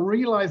 But they're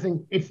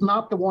realizing it's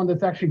not the one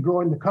that's actually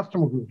growing the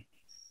customer group.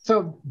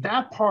 So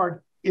that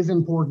part is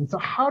important. So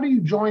how do you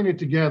join it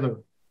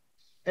together?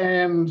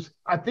 And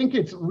I think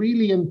it's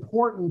really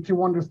important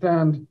to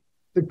understand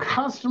the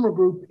customer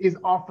group is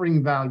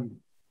offering value.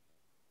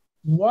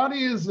 What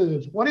is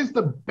it? What is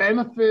the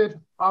benefit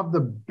of the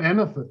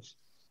benefits?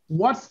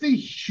 What's the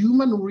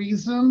human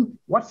reason?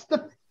 What's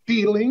the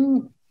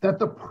feeling that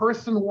the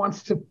person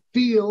wants to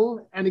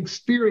feel and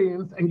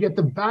experience and get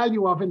the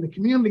value of in the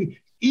community,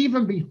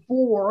 even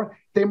before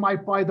they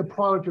might buy the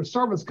product or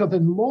service? Because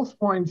in most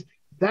points,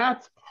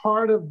 that's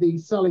part of the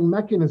selling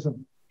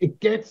mechanism. It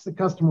gets the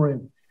customer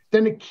in.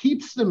 Then it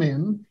keeps them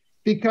in,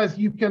 because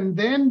you can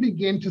then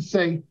begin to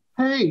say,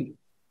 hey,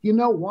 you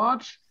know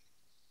what?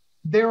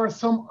 There are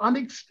some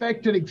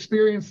unexpected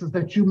experiences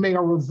that you may,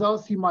 or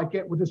results you might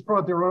get with this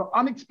product. There are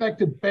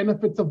unexpected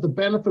benefits of the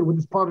benefit with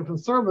this product or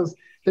service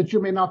that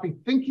you may not be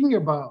thinking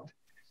about.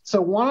 So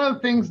one of the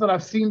things that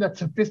I've seen that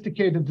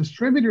sophisticated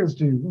distributors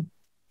do,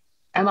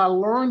 and I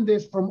learned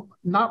this from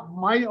not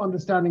my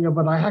understanding of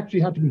it, I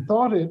actually had to be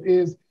taught it,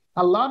 is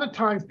a lot of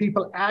times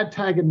people add,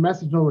 tag, and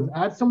message. In other words,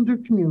 add someone to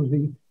the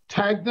community,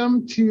 tag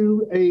them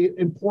to a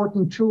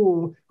important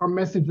tool or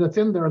message that's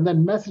in there, and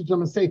then message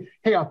them and say,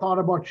 hey, I thought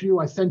about you,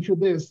 I sent you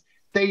this.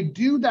 They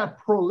do that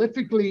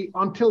prolifically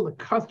until the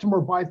customer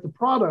buys the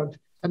product,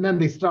 and then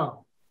they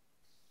stop.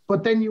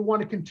 But then you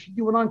want to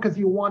continue it on because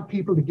you want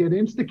people to get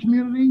into the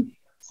community,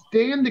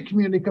 stay in the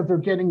community because they're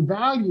getting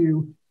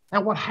value.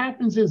 And what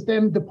happens is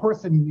then the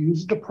person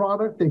uses the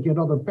product, they get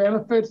other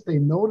benefits, they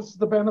notice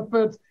the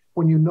benefits.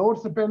 When you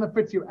notice the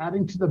benefits, you're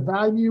adding to the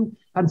value,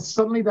 and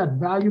suddenly that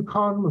value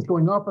column is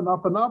going up and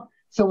up and up.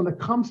 So when it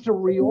comes to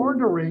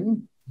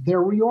reordering,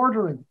 they're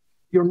reordering.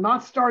 You're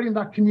not starting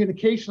that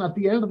communication at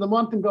the end of the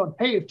month and going,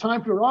 hey, it's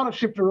time for your auto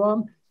ship to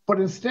run. But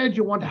instead,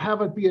 you want to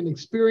have it be an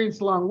experience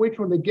along which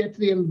when they get to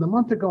the end of the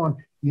month, they're going,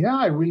 yeah,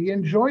 I really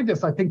enjoyed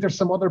this. I think there's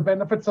some other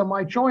benefits I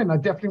might join. I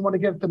definitely want to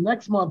get it the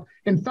next month.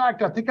 In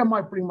fact, I think I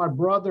might bring my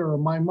brother or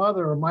my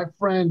mother or my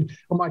friend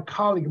or my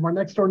colleague or my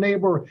next door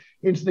neighbor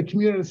into the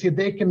community so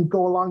they can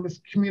go along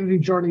this community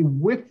journey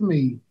with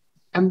me.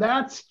 And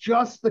that's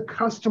just the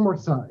customer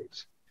side.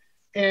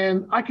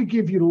 And I could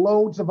give you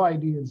loads of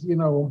ideas. You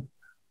know,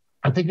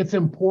 I think it's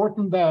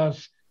important that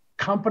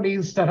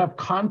companies that have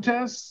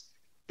contests,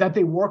 that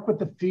they work with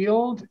the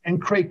field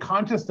and create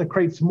contests that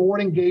creates more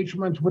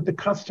engagement with the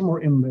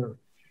customer in there.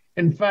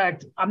 In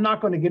fact, I'm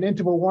not going to get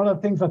into it, but one of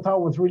the things I thought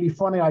was really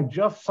funny, I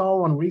just saw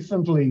one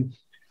recently.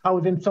 I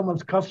was in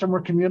someone's customer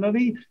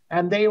community,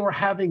 and they were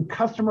having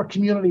customer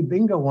community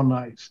bingo one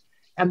night.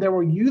 And they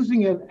were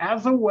using it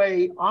as a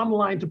way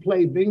online to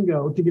play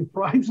bingo, to give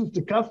prizes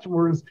to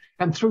customers.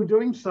 And through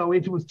doing so,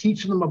 it was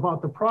teaching them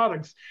about the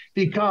products,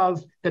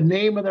 because the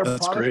name of their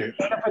products,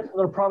 benefits of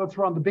their products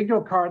were on the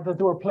bingo card that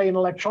they were playing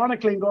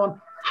electronically, and going,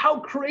 how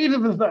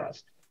creative is that?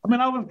 I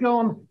mean, I was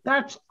going,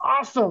 that's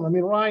awesome. I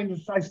mean,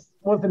 Ryan, I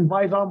was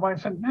invited on by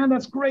and said, man,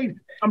 that's great.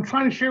 I'm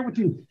trying to share with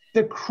you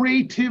the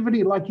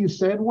creativity, like you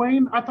said,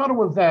 Wayne. I thought it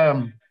was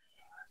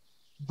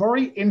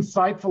very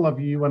insightful of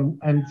you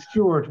and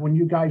Stuart when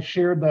you guys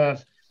shared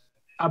that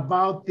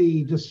about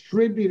the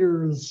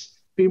distributors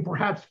being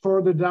perhaps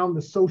further down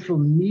the social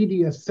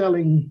media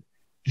selling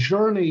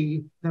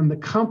journey than the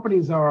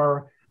companies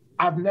are.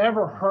 I've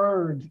never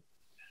heard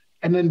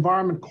an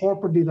environment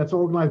corporately that's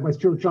organized by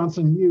Stuart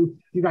Johnson, you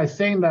guys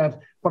saying that,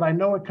 but I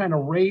know it kind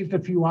of raised a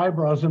few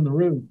eyebrows in the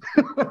room.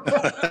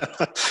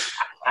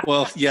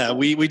 Well, yeah,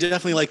 we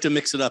definitely like to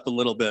mix it up a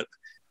little bit.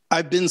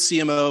 I've been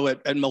CMO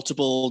at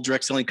multiple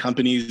direct selling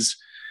companies.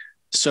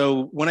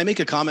 So when I make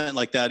a comment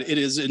like that, it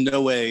is in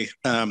no way,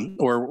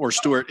 or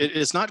Stuart,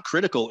 it's not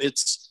critical.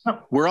 It's,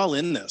 we're all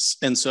in this.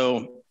 And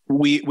so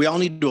we all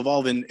need to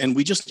evolve, and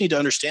we just need to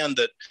understand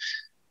that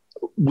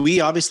we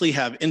obviously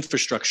have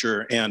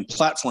infrastructure and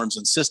platforms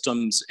and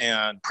systems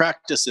and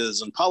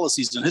practices and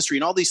policies and history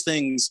and all these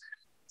things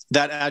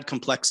that add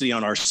complexity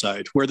on our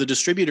side, where the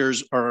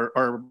distributors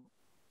are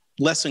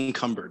less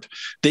encumbered.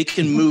 They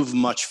can move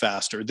much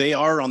faster. They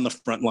are on the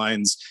front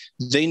lines.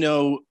 They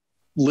know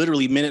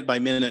literally minute by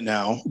minute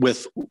now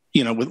with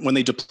when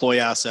they deploy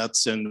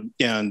assets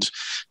and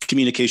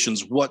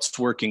communications, what's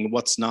working,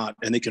 what's not.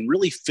 And they can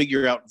really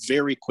figure out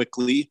very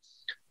quickly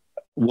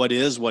what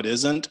is, what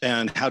isn't,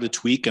 and how to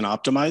tweak and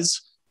optimize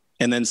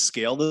and then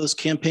scale those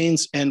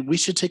campaigns. And we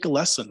should take a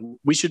lesson.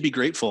 We should be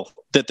grateful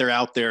that they're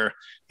out there,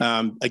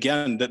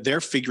 again, that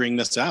they're figuring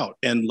this out,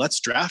 and let's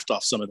draft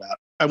off some of that.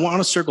 I want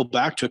to circle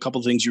back to a couple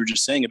of things you were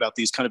just saying about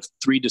these kind of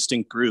three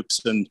distinct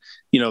groups, and,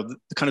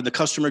 kind of the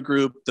customer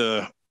group,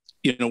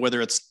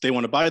 whether it's they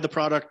want to buy the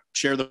product,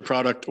 share the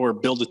product, or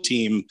build a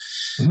team,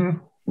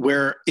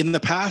 where in the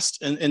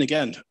past, and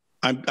again,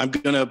 I'm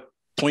going to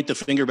point the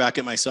finger back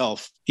at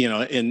myself,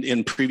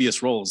 in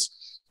previous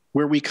roles,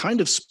 where we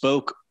kind of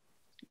spoke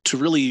to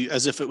really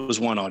as if it was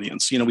one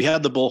audience. We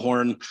had the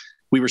bullhorn,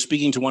 we were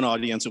speaking to one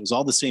audience. It was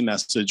all the same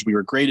message. We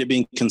were great at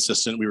being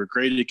consistent. We were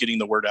great at getting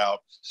the word out.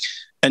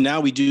 And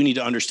now we do need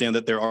to understand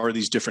that there are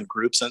these different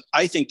groups. And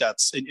I think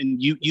that's, and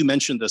you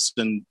mentioned this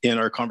in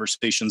our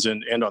conversations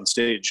and on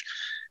stage,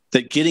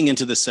 that getting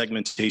into the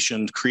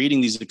segmentation,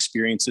 creating these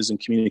experiences and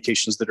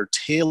communications that are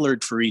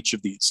tailored for each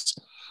of these,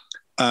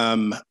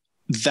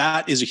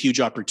 that is a huge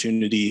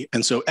opportunity.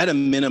 And so at a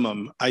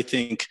minimum, I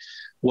think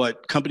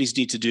what companies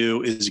need to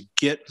do is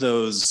get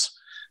those,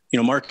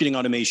 marketing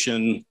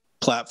automation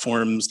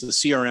platforms, the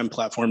CRM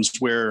platforms,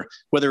 where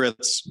whether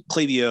it's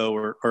Klaviyo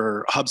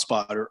or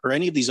HubSpot or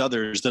any of these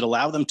others that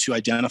allow them to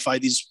identify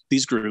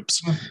these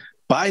groups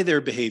by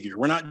their behavior.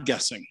 We're not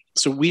guessing.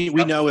 So we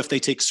know if they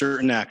take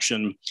certain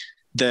action,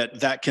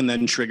 that can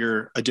then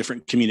trigger a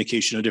different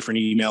communication, a different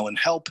email, and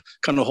help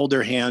kind of hold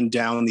their hand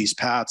down these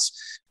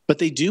paths. But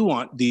they do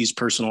want these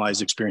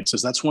personalized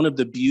experiences. That's one of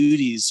the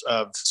beauties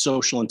of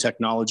social and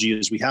technology,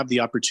 is we have the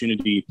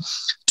opportunity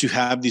to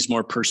have these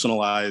more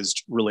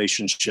personalized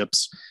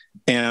relationships.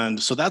 And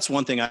so that's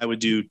one thing I would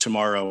do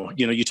tomorrow.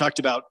 You talked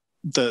about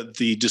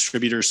the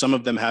distributors, some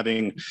of them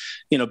having,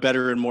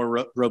 better and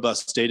more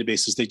robust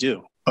databases. They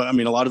do. I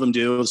mean, a lot of them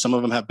do. Some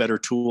of them have better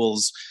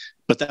tools.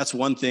 But that's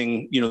one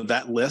thing,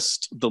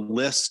 the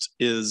list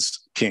is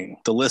king.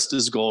 The list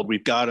is gold.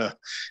 We've got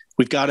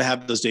to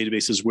have those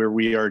databases where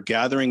we are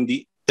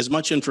gathering as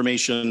much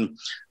information,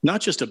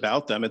 not just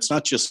about them. It's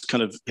not just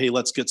kind of, hey,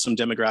 let's get some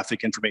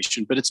demographic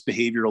information, but it's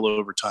behavioral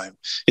over time.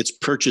 It's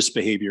purchase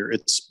behavior.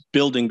 It's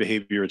building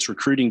behavior. It's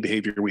recruiting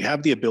behavior. We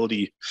have the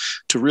ability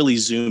to really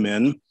zoom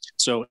in.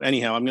 So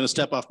anyhow, I'm going to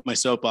step off my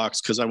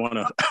soapbox because I want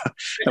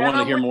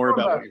to hear more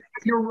about it.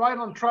 You're right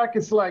on track.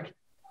 It's like,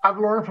 I've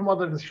learned from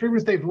other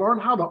distributors, they've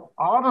learned how to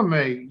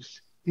automate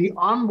the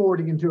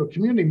onboarding into a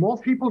community.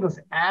 Most people just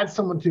add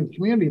someone to a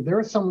community. There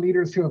are some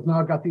leaders who have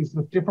now got these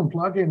different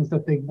plugins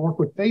that they work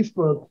with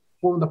Facebook.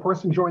 When the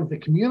person joins the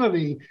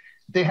community,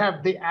 they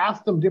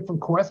ask them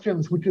different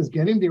questions, which is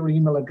getting their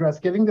email address,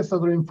 getting this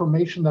other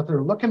information that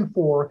they're looking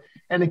for.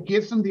 And it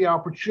gives them the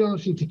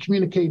opportunity to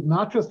communicate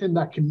not just in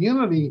that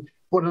community,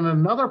 but in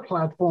another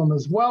platform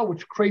as well,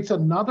 which creates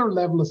another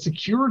level of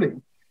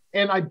security.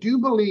 And I do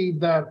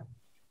believe that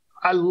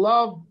at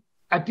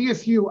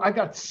DSU, I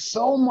got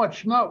so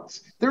much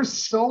notes. There's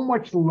so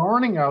much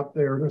learning out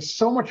there. There's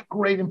so much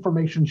great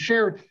information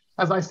shared.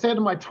 As I said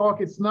in my talk,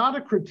 it's not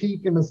a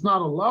critique and it's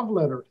not a love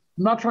letter.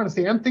 I'm not trying to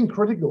say anything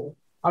critical.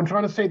 I'm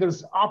trying to say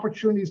there's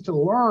opportunities to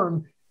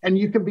learn, and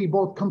you can be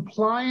both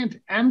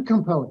compliant and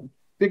compelling,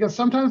 because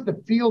sometimes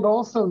the field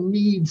also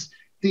needs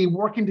the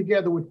working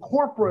together with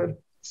corporate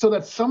so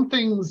that some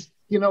things,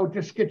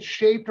 just get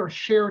shaped or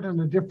shared in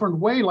a different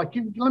way. Like,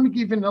 let me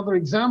give you another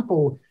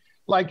example.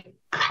 Like,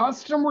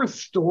 customer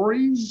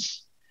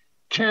stories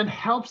can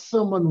help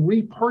someone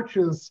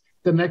repurchase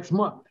the next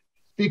month.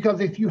 Because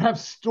if you have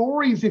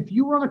stories, if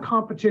you run a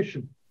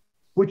competition,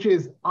 which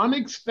is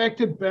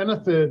unexpected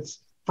benefits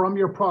from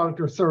your product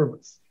or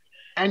service,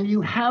 and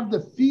you have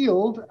the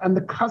field and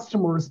the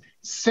customers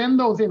send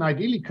those in,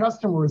 ideally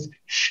customers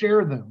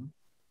share them,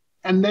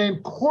 and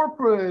then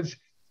corporate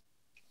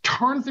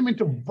turns them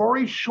into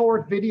very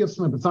short video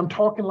snippets. I'm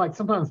talking like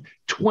sometimes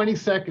 20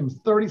 seconds,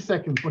 30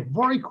 seconds, but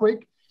very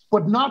quick,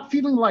 but not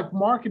feeling like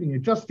marketing.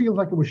 It just feels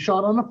like it was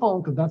shot on the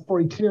phone, because that's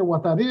very clear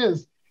what that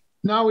is.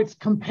 Now it's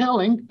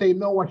compelling. They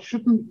know what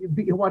shouldn't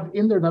be, what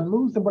in there that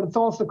moves them, but it's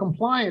also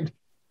compliant.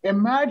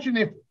 Imagine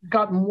if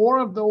got more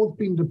of those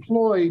being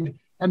deployed,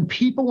 and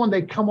people, when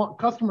they come up,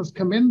 customers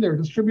come in there,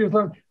 distributors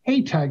learn,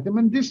 hey, tag them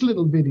in this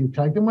little video,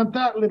 tag them with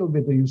that little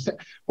video. You say,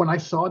 when I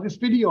saw this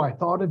video, I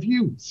thought of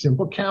you.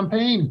 Simple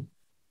campaign,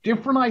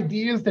 different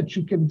ideas that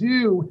you can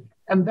do.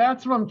 And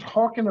that's what I'm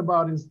talking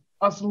about, is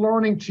us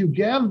learning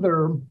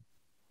together,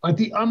 like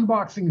the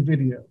unboxing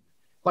video,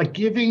 like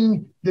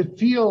giving the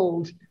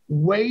field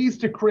ways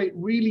to create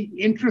really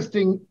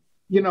interesting,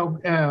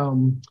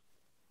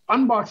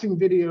 unboxing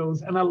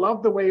videos. And I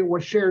love the way it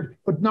was shared,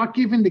 but not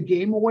giving the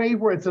game away,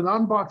 where it's an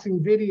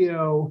unboxing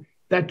video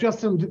that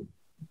doesn't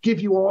give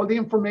you all the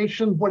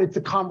information, but it's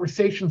a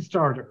conversation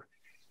starter.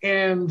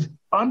 And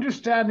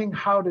understanding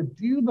how to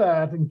do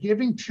that and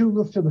giving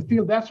tools to the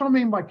field, that's what I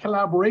mean by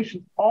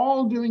collaboration,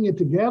 all doing it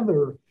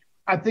together.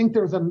 I think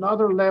there's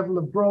another level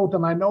of growth.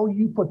 And I know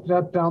you put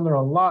that down there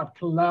a lot,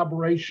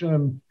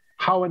 collaboration,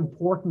 how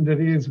important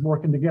it is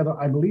working together.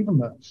 I believe in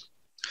that.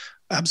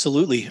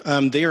 Absolutely.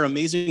 They are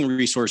amazing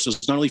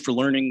resources, not only for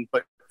learning,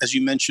 but as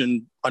you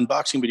mentioned,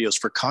 unboxing videos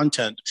for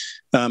content.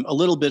 A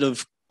little bit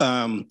of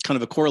kind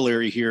of a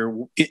corollary here.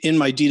 In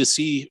my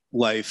D2C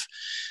life,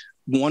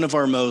 one of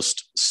our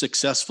most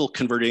successful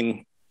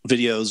converting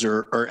videos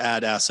or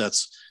ad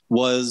assets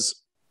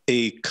was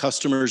a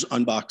customer's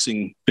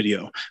unboxing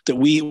video that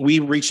we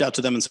reached out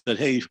to them and said,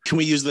 hey, can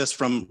we use this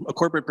from a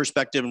corporate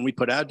perspective? And we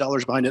put ad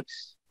dollars behind it.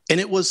 And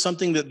it was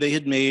something that they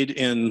had made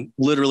in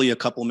literally a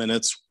couple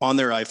minutes on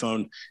their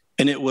iPhone.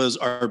 And it was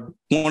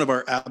one of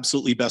our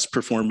absolutely best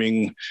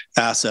performing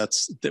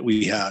assets that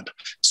we had.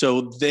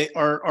 So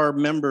our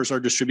members, our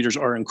distributors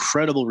are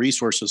incredible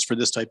resources for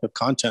this type of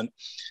content.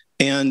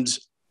 And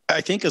I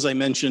think, as I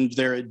mentioned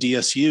there at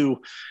DSU,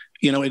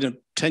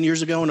 10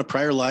 years ago in a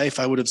prior life,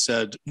 I would have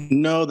said,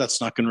 no,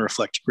 that's not going to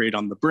reflect great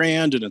on the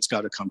brand, and it's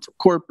got to come from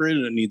corporate,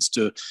 and it needs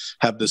to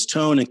have this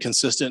tone and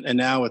consistent. And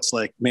now it's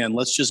like, man,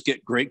 let's just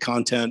get great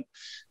content,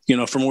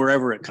 from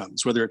wherever it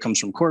comes, whether it comes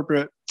from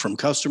corporate, from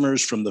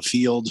customers, from the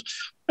field.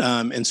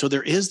 And so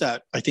there is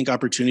that, I think,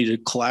 opportunity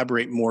to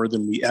collaborate more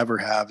than we ever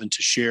have, and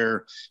to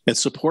share and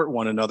support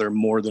one another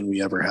more than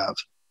we ever have.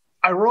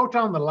 I wrote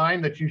down the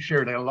line that you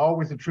shared. I'll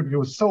always attribute, it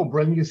was so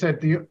brilliant. You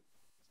said the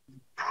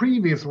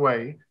previous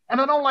way. And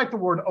I don't like the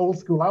word old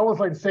school. I always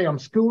like to say I'm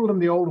schooled in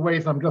the old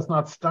ways. I'm just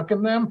not stuck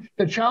in them.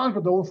 The challenge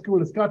with old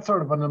school, it's got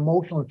sort of an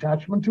emotional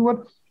attachment to it.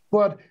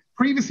 But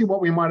previously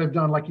what we might have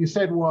done, like you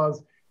said,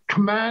 was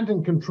command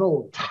and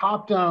control,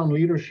 top-down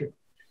leadership.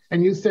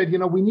 And you said,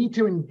 we need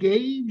to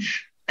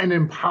engage and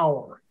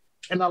empower.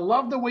 And I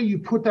love the way you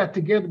put that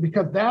together,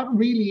 because that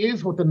really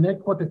is what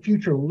the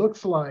future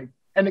looks like.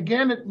 And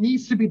again, it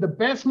needs to be the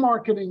best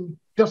marketing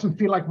doesn't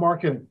feel like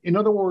marketing. In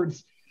other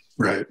words,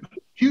 right.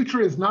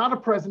 Future is not a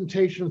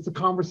presentation, it's a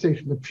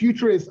conversation. The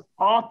future is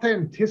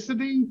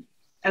authenticity.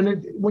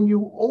 And when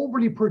you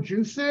overly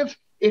produce it,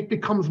 it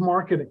becomes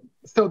marketing.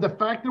 So the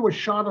fact that it was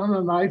shot on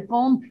an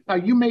iPhone, now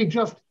you may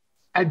just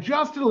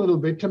adjust it a little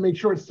bit to make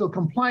sure it's still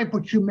compliant,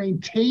 but you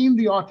maintain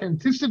the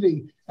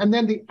authenticity and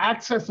then the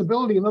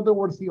accessibility. In other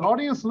words, the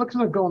audience looks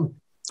at it going,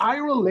 I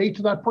relate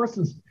to that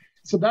person.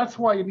 So that's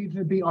why you need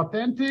to be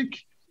authentic,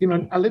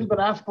 a little bit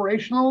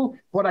aspirational,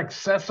 but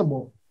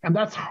accessible. And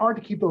that's hard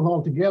to keep those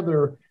all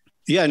together.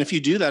 Yeah. And if you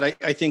do that,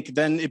 I think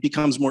then it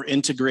becomes more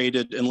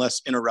integrated and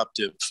less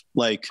interruptive,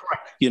 like,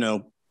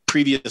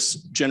 previous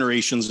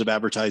generations of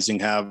advertising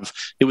have.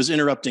 It was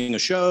interrupting a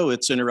show,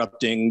 it's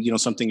interrupting,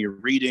 something you're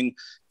reading,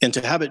 and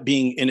to have it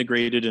being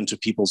integrated into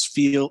people's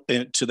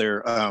into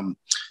their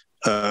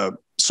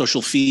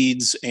social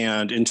feeds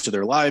and into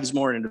their lives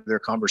more, into their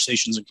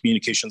conversations and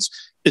communications.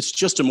 It's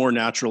just a more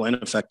natural and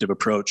effective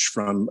approach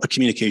from a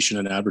communication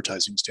and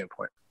advertising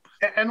standpoint.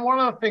 And one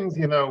of the things,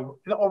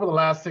 over the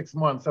last 6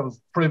 months, I was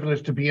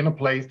privileged to be in a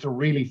place to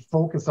really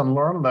focus and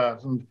learn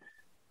that. And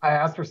I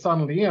asked her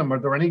son, Liam, are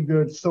there any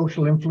good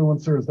social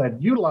influencers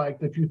that you like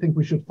that you think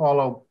we should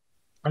follow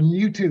on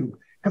YouTube?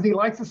 Because he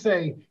likes to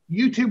say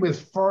YouTube is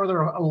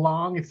further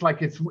along. It's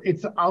like it's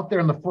out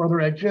there in the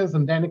further edges,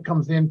 and then it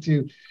comes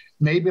into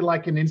maybe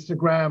like an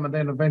Instagram, and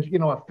then eventually,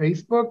 a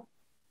Facebook.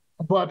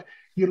 But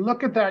you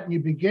look at that and you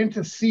begin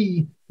to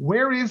see,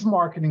 where is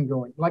marketing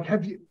going? Like,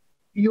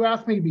 you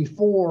asked me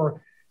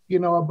before,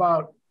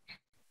 about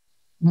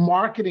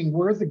marketing,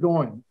 where is it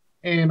going?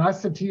 And I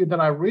said to you that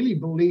I really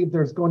believe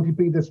there's going to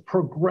be this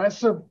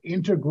progressive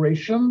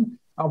integration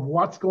of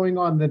what's going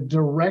on in the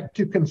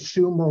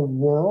direct-to-consumer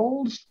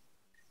world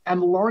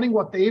and learning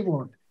what they've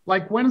learned.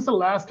 Like, when's the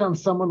last time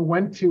someone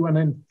went to an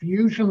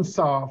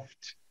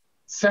Infusionsoft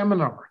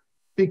seminar?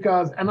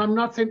 Because, and I'm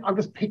not saying, I'm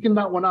just picking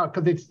that one out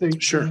because it's the,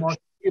 sure.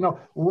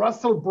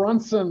 Russell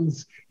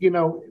Brunson's,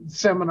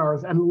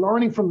 seminars and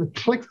learning from the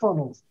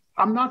ClickFunnels.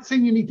 I'm not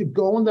saying you need to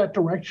go in that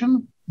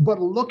direction, but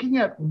looking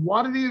at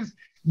what it is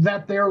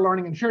that they're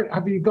learning and sharing.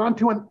 Have you gone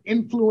to an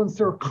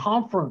influencer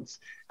conference?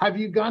 Have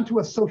you gone to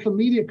a social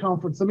media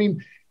conference? I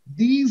mean,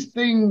 these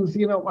things,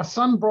 my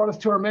son brought us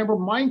to, I remember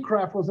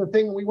Minecraft was a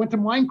thing. We went to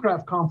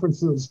Minecraft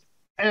conferences.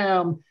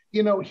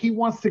 he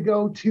wants to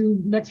go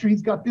to next year.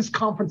 He's got this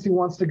conference he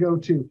wants to go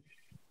to.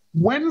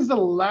 When's the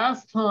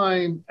last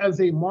time as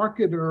a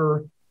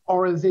marketer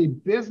or as a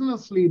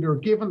business leader,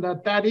 given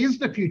that that is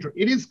the future,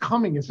 it is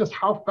coming. It's just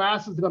how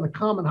fast is it going to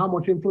come and how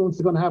much influence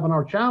it's going to have on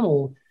our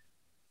channel,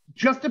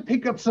 just to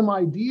pick up some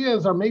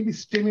ideas or maybe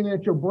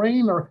stimulate your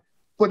brain.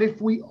 But if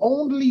we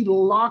only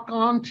lock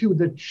on to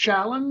the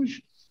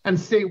challenge and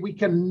say we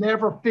can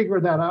never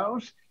figure that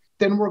out,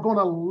 then we're going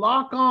to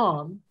lock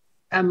on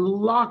and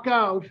lock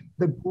out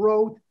the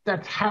growth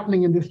that's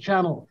happening in this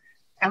channel.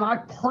 And I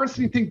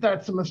personally think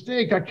that's a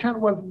mistake. I can't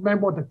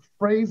remember what the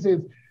phrase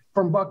is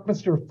from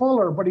Buckminster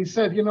Fuller, but he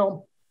said,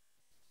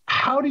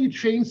 how do you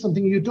change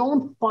something? You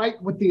don't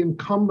fight with the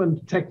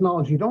incumbent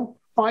technology. You don't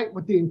fight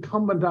with the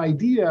incumbent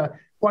idea.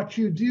 What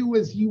you do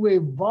is you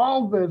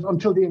evolve it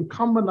until the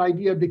incumbent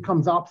idea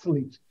becomes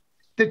obsolete.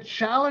 The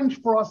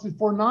challenge for us is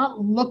we're not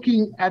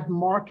looking at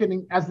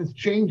marketing as it's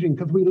changing,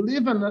 because we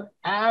live in an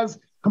as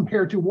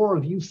compared to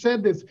world. You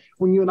said this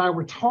when you and I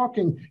were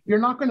talking. You're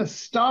not going to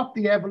stop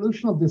the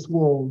evolution of this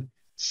world.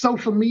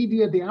 Social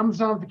media, the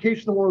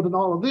Amazonification of the world, and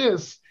all of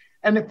this.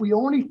 And if we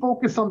only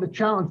focus on the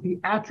challenge, the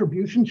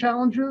attribution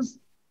challenges,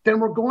 then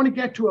we're going to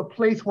get to a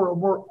place where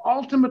we're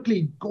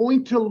ultimately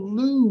going to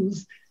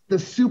lose the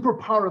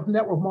superpower of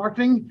network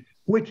marketing,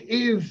 which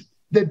is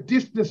the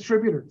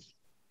distributors.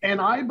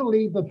 And I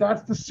believe that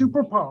that's the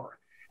superpower.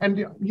 And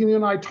you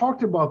and I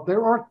talked about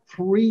there are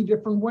 3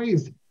 different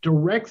ways.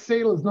 Direct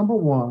sale is number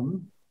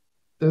one.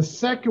 The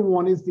second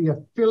one is the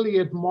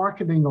affiliate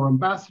marketing or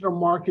ambassador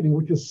marketing,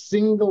 which is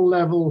single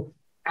level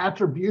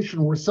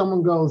attribution, where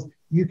someone goes,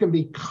 you can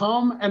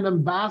become an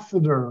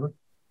ambassador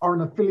or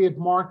an affiliate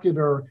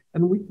marketer,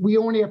 and we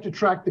only have to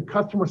track the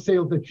customer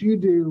sales that you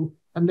do,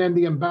 and then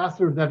the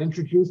ambassador that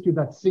introduced you,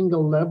 that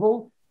single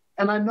level.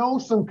 And I know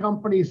some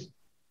companies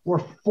were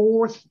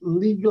forced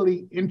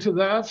legally into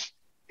that,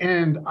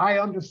 and I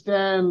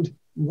understand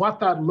what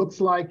that looks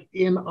like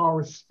in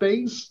our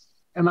space.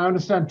 And I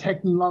understand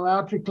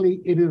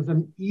technologically it is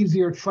an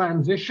easier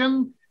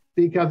transition,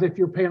 because if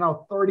you're paying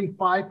out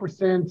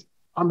 35%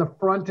 on the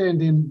front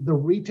end in the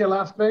retail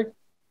aspect,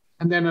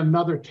 and then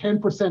another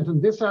 10%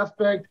 in this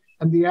aspect,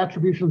 and the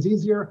attribution is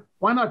easier,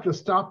 why not just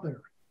stop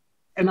there?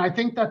 And I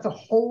think that's a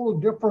whole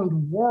different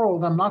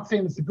world. I'm not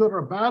saying it's a good or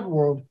a bad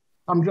world.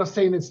 I'm just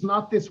saying it's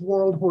not this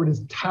world where it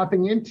is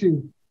tapping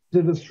into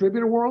the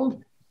distributor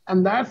world.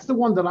 And that's the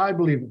one that I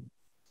believe in.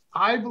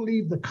 I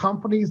believe the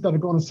companies that are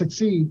going to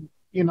succeed,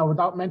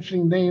 without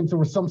mentioning names, there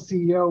were some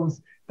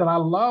CEOs that I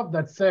love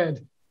that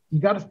said,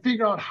 you got to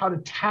figure out how to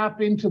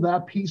tap into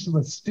that piece of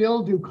it,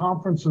 still do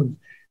conferences,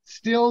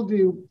 still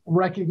do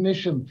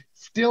recognition,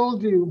 still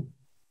do,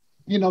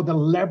 the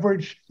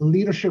leverage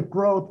leadership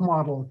growth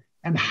model.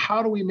 And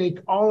how do we make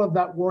all of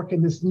that work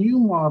in this new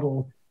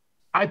model?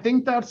 I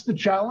think that's the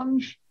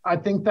challenge. I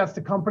think that's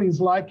the companies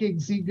like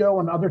Exego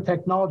and other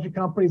technology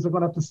companies are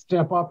going to have to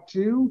step up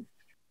to.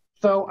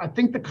 So I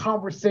think the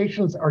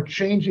conversations are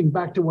changing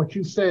back to what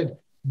you said,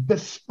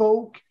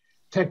 bespoke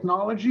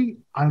technology.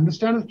 I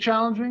understand it's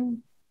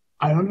challenging.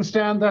 I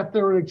understand that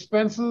there are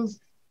expenses.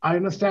 I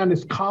understand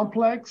it's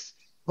complex,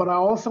 but I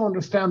also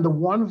understand the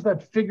ones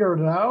that figure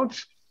it out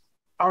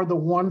are the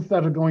ones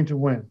that are going to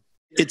win.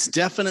 It's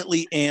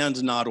definitely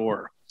and not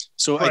or.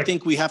 So right. I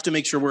think we have to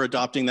make sure we're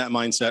adopting that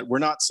mindset. We're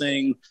not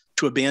saying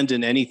to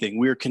abandon anything.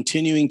 We're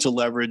continuing to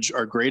leverage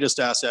our greatest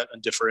asset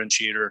and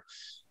differentiator,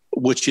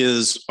 which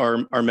is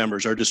our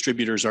members, our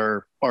distributors,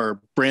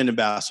 our brand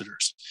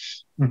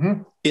ambassadors.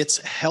 Mm-hmm. It's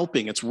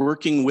helping, it's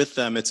working with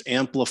them, it's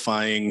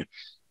amplifying.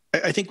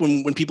 I think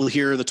when people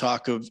hear the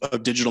talk of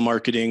digital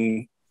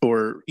marketing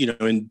or,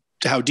 and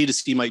how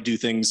D2C might do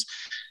things,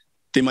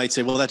 they might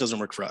say, well, that doesn't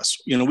work for us.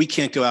 We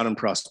can't go out and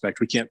prospect.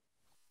 We can't.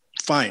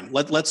 Fine.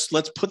 Let's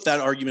put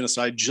that argument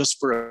aside just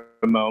for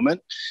a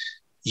moment.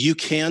 You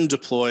can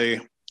deploy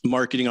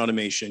marketing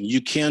automation.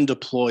 You can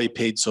deploy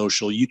paid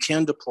social. You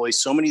can deploy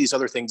so many of these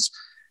other things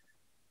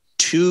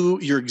to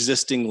your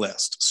existing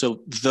list.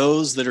 So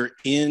those that are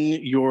in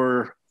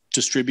your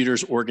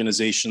distributors'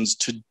 organizations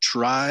to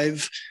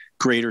drive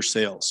greater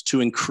sales, to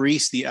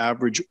increase the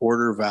average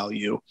order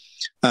value,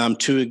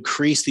 to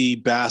increase the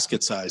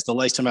basket size, the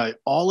lifetime value,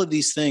 all of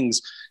these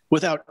things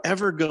without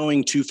ever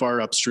going too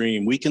far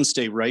upstream. We can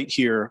stay right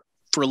here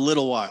for a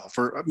little while,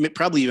 for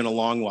probably even a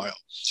long while,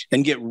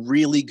 and get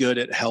really good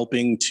at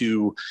helping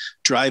to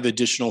drive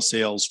additional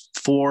sales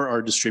for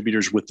our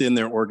distributors within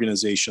their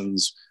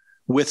organizations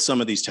with some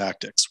of these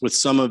tactics, with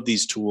some of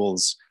these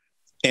tools,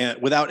 and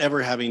without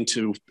ever having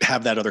to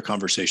have that other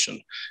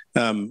conversation.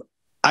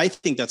 I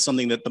think that's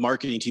something that the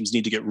marketing teams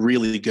need to get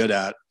really good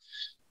at,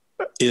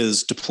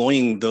 is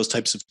deploying those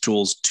types of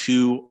tools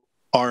to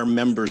our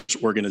members'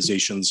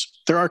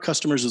 organizations. They're our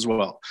customers as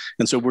well.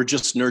 And so we're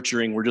just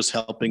nurturing, we're just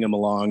helping them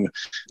along.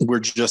 We're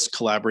just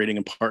collaborating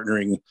and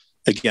partnering,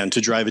 again, to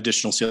drive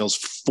additional sales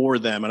for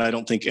them. And I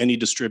don't think any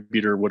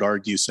distributor would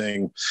argue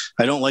saying,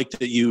 I don't like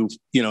that you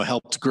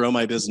helped grow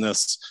my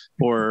business,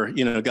 or,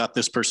 got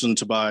this person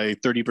to buy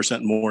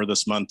 30% more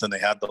this month than they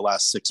had the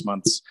last 6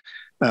 months.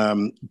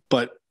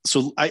 But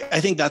So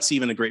I think that's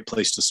even a great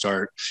place to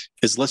start,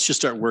 is let's just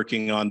start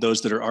working on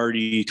those that are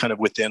already kind of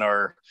within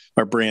our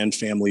brand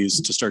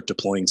families to start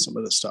deploying some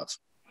of this stuff.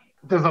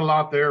 There's a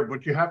lot there,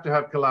 but you have to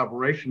have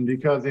collaboration,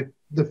 because if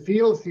the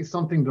field sees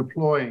something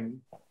deploying,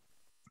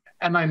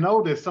 and I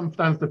notice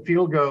sometimes the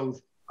field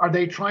goes, are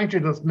they trying to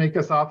just make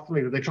us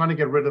obsolete? Are they trying to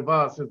get rid of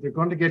us? Is they're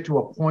going to get to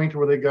a point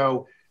where they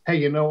go, hey,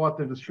 you know what?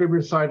 The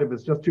distributor side of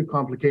it's just too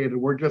complicated.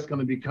 We're just going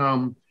to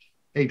become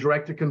a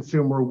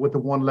direct-to-consumer with a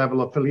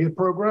one-level affiliate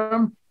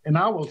program. And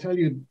I will tell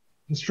you,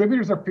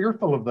 distributors are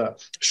fearful of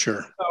that.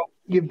 Sure. So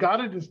you've got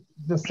to just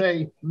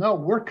say, no,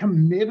 we're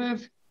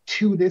committed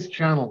to this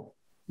channel.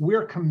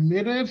 We're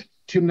committed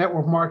to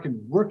network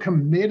marketing. We're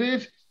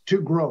committed to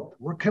growth.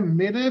 We're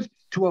committed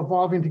to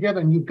evolving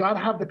together. And you've got to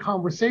have the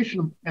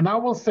conversation. And I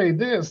will say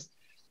this,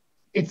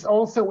 it's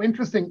also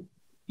interesting.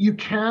 You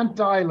can't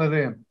dial it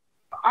in.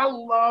 I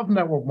love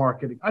network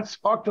marketing. I've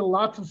talked to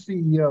lots of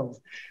CEOs,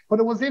 but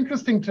it was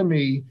interesting to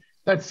me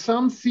that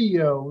some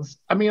CEOs,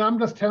 I mean, I'm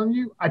just telling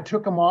you, I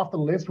took them off the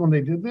list when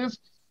they did this.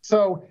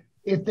 So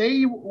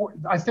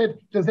I said,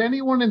 does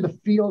anyone in the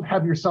field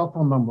have your cell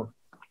phone number?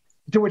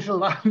 To which a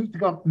lot of them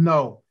go,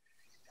 no.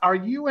 Are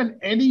you in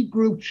any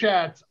group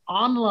chats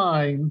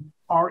online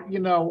or,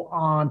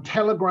 on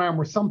Telegram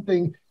or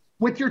something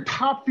with your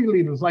top field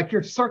leaders, like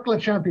your circle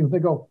of champions? They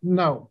go,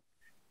 no.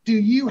 Do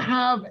you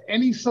have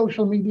any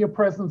social media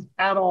presence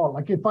at all?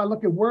 Like if I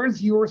look at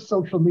where's your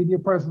social media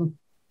presence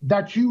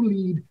that you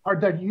lead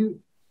or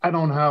I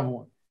don't have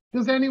one.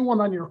 Does anyone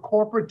on your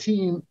corporate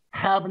team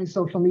have any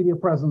social media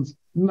presence?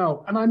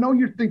 No. And I know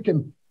you're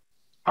thinking,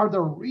 are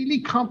there really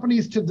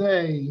companies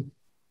today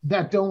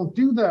that don't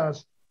do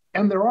that?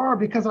 And there are,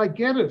 because I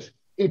get it.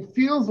 It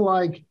feels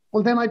like,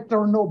 well, then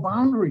there are no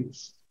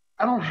boundaries.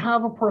 I don't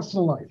have a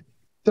personal life.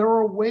 There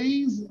are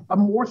ways, a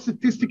more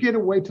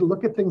sophisticated way to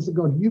look at things and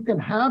go, you can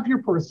have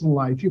your personal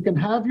life, you can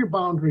have your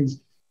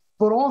boundaries,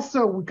 but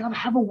also we've got to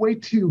have a way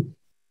to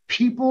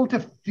people to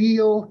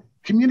feel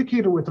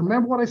communicated with.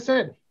 Remember what I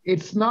said,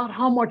 it's not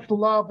how much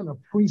love and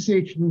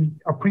appreciation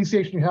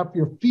you have for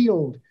your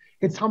field,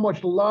 it's how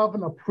much love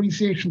and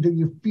appreciation do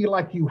you feel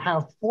like you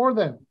have for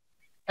them.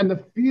 And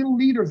the field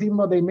leaders, even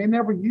though they may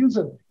never use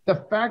it, the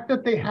fact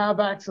that they have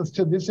access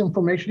to this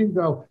information, you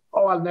go,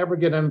 oh, I'll never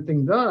get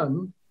anything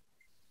done.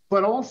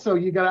 But also,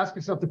 you got to ask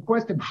yourself the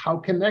question, how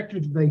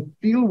connected do they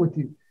feel with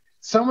you?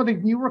 Some of the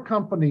newer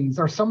companies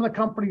or some of the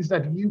companies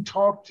that you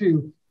talk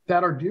to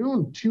that are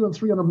doing 200 and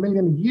 300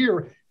 million a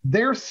year,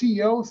 their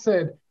CEO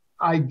said,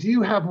 I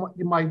do have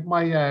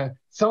my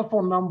cell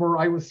phone number.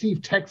 I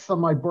receive texts on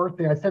my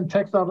birthday. I send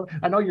texts out.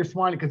 I know you're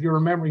smiling because you're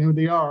remembering who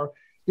they are.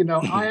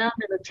 I am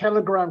in a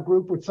Telegram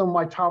group with some of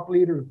my top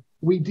leaders.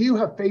 We do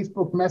have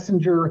Facebook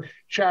Messenger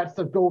chats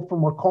that go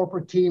from our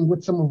corporate team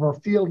with some of our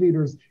field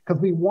leaders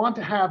because we want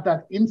to have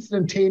that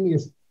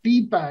instantaneous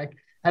feedback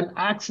and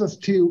access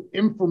to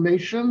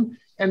information.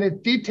 And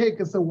it did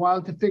take us a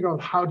while to figure out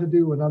how to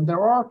do it. And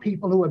there are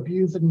people who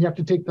abuse it and you have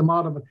to take them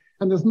out of it.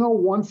 And there's no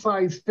one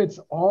size fits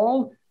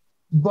all,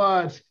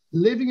 but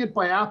living it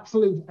by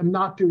absolute and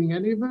not doing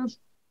any of it,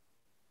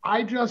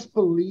 I just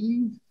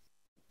believe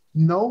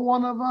no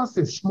one of us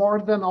is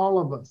smarter than all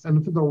of us. And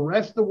if the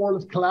rest of the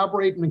world is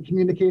collaborating and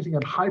communicating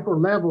at hyper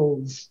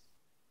levels,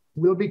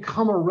 we'll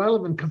become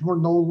irrelevant because we're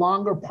no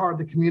longer part of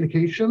the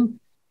communication.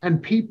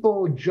 And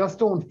people just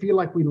don't feel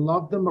like we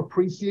love them,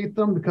 appreciate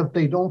them, because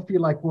they don't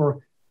feel like we're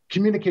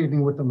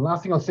communicating with them.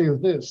 Last thing I'll say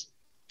is this.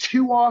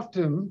 Too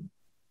often,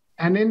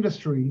 an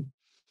industry,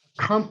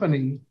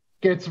 company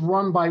gets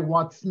run by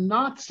what's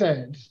not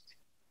said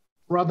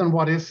rather than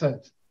what is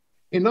said.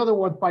 In other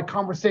words, by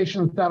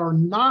conversations that are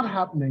not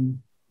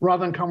happening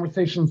rather than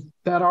conversations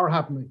that are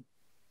happening.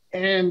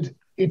 And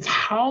it's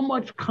how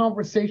much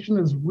conversation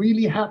is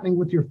really happening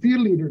with your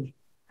field leaders.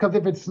 Because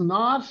if it's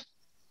not,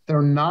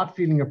 they're not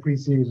feeling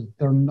appreciated.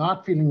 They're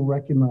not feeling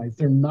recognized.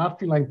 They're not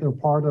feeling like they're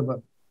part of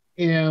it.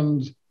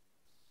 And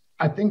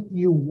I think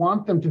you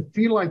want them to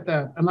feel like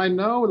that. And I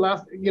know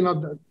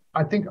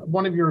I think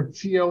one of your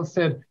CEOs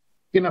said,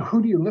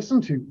 who do you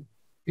listen to?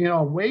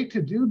 A way to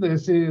do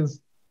this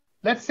is,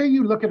 let's say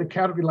you look at a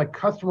category like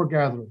customer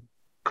gathering,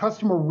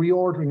 customer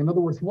reordering. In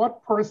other words,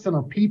 what person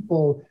or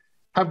people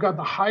have got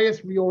the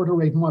highest reorder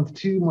rate month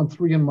 2, month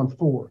 3, and month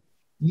 4?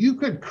 You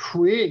could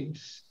create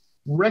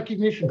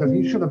recognition because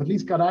you should have at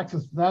least got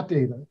access to that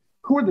data.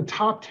 Who are the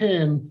top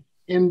 10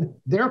 in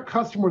their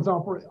customers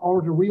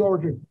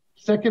reorder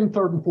 2nd,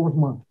 3rd, and 4th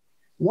month?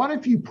 What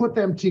if you put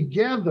them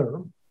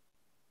together,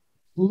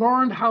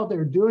 learned how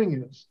they're doing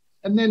it,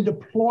 and then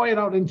deploy it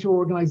out into your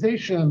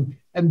organization?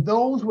 And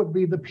those would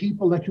be the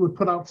people that you would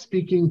put out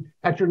speaking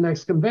at your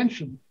next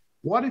convention.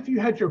 What if you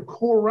had your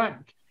core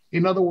rank?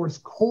 In other words,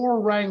 core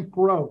rank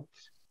growth.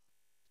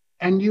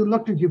 And you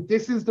looked at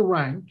this is the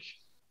rank,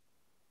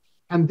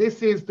 and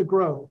this is the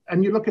growth.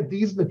 And you look at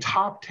these are the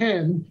top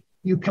 10,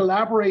 you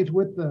collaborate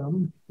with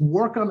them,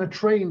 work on a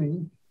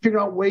training, figure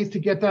out ways to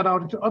get that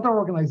out into other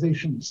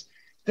organizations.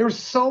 There's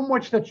so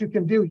much that you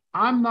can do.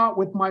 I'm not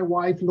with my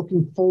wife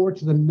looking forward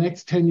to the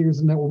next 10 years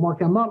in network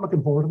marketing. I'm not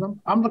looking forward to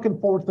them. I'm looking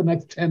forward to the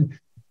next 10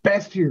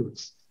 best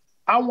years.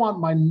 I want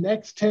my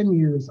next 10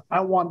 years,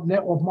 I want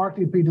network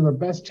marketing to be to their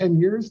best 10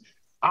 years.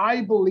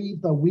 I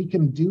believe that we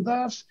can do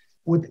that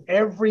with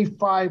every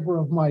fiber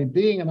of my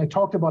being. And I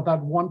talked about that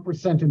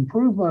 1%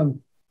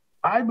 improvement.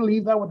 I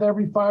believe that with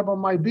every fiber of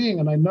my being.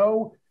 And I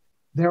know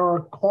there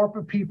are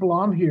corporate people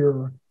on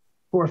here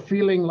who are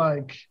feeling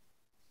like,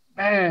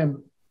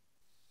 man,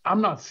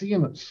 I'm not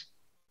seeing it.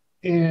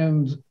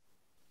 And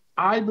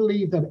I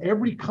believe that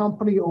every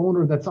company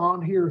owner that's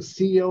on here,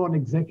 CEO and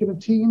executive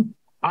team,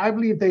 I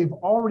believe they've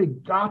already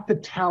got the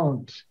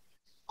talent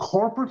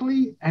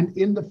corporately and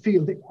in the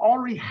field. They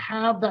already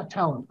have that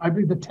talent. I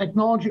believe the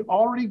technology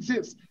already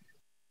exists.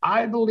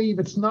 I believe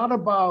it's not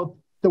about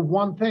the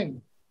one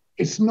thing.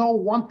 It's no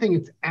one thing.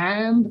 It's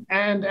and.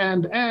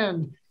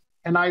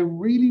 And I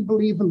really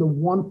believe in the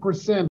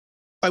 1%.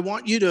 I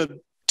want you to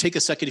take a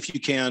second, if you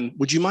can.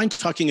 Would you mind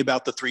talking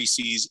about the 3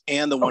 C's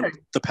and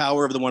the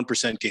power of the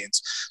 1%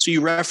 gains? So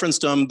you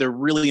referenced them. They're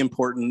really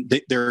important.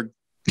 They're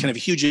kind of a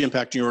huge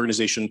impact in your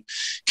organization.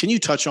 Can you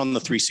touch on the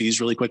 3 C's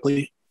really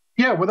quickly?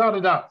 Yeah, without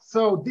a doubt.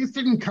 So this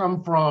didn't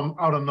come from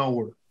out of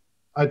nowhere.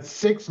 At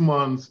 6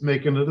 months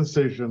making a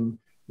decision,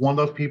 one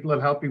of those people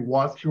that helped me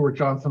was Stuart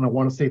Johnson. I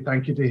want to say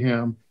thank you to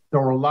him. There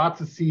were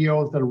lots of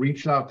CEOs that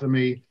reached out to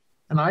me,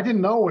 and I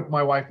didn't know what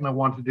my wife and I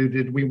wanted to do.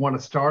 Did we want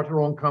to start our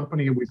own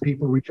company? Would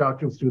people reach out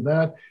to us to do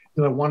that?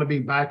 Did I want to be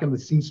back in the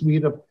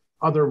C-suite of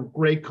other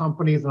great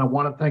companies? And I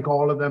want to thank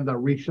all of them that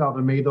reached out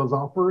and made those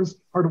offers,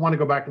 or do I want to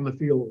go back in the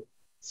field?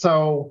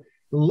 So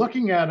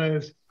looking at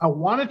it, I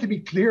wanted to be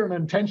clear and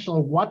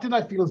intentional. What did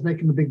I feel is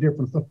making the big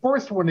difference? The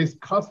first one is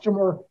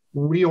customer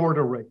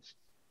reorder rate.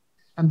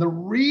 And the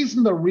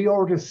reason the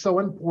reorder is so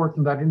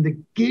important, that in the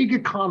gig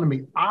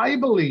economy, I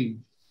believe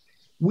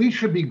we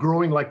should be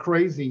growing like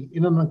crazy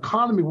in an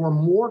economy where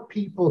more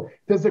people,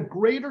 there's a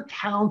greater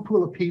talent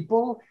pool of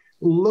people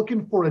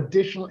looking for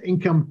additional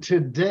income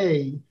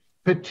today,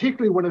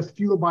 particularly when it's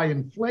fueled by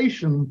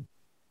inflation.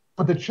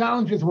 But the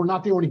challenge is we're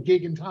not the only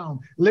gig in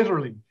town,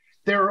 literally.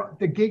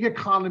 The gig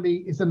economy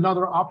is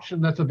another option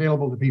that's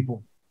available to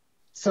people.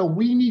 So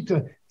we need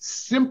to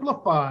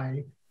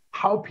simplify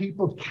how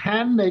people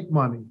can make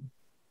money.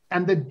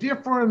 And the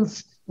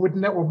difference with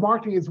network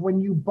marketing is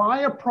when you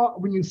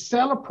when you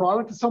sell a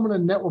product to someone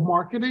in network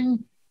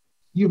marketing,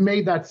 you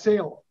made that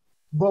sale.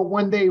 But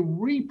when they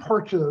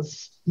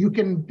repurchase, you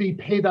can be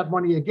paid that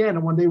money again.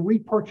 And when they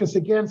repurchase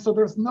again, so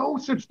there's no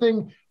such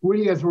thing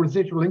really as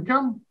residual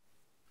income.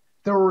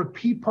 There are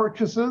repeat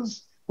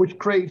purchases, which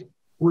create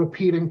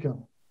repeat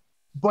income.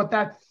 But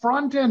that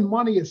front end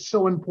money is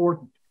so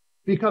important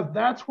because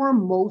that's where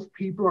most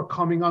people are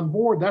coming on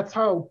board. That's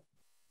how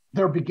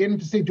they're beginning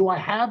to say, do I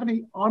have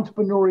any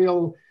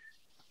entrepreneurial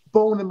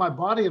bone in my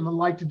body and I'd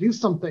like to do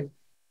something?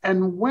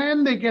 And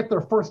when they get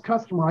their first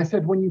customer, I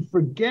said, when you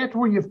forget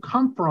where you've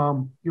come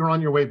from, you're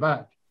on your way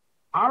back.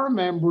 I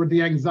remember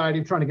the anxiety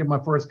of trying to get my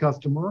first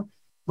customer,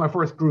 my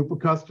first group of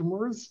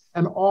customers,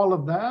 and all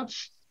of that.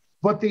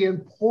 But the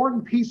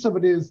important piece of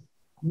it is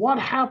what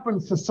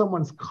happens to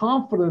someone's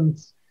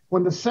confidence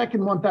when the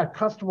second month that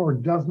customer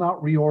does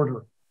not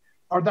reorder,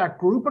 or that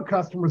group of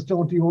customers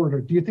don't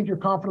reorder? Do you think your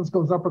confidence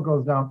goes up or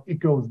goes down? It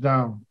goes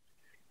down.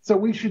 So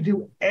we should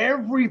do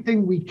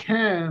everything we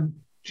can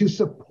to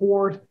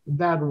support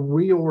that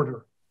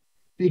reorder,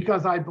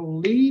 because I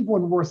believe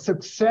when we're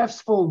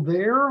successful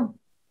there,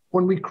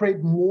 when we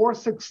create more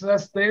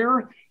success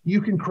there, you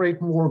can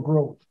create more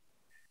growth.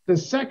 The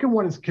second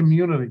one is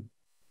community.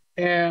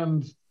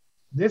 And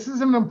this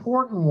is an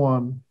important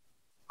one.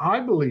 I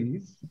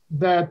believe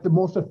that the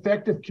most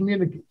effective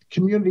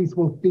communities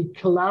will be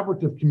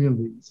collaborative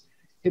communities.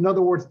 In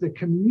other words, the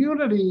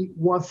community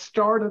was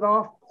started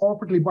off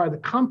corporately by the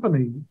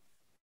company,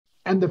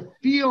 and the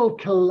field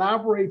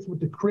collaborates with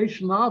the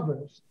creation of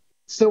it,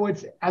 so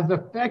it's as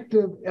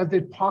effective as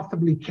it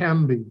possibly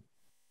can be.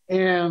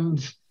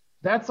 And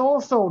that's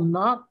also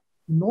not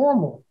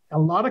normal. A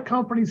lot of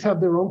companies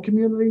have their own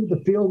community.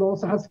 The field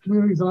also has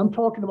communities, and I'm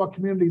talking about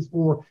communities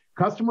for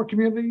customer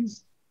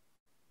communities,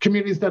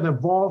 communities that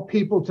evolve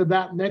people to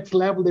that next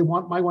level. They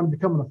might want to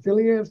become an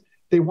affiliate.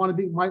 They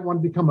might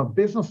want to become a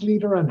business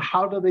leader. And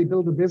how do they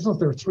build a business?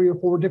 There are 3 or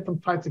 4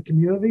 different types of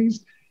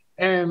communities.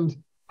 And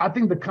I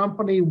think the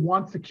company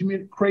wants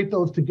to create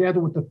those together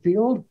with the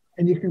field,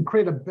 and you can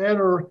create a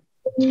better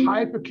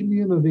type of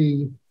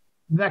community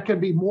that can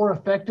be more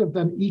effective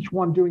than each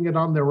one doing it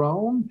on their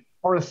own,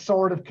 or a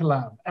sort of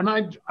collab. And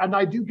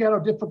I do get how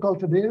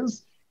difficult it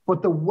is,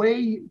 but the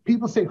way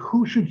people say,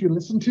 who should you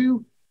listen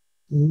to?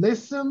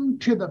 Listen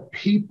to the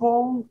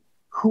people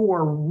who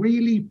are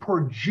really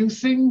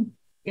producing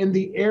in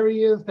the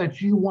areas that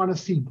you want to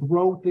see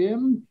growth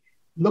in.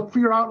 Look for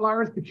your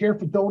outliers. Be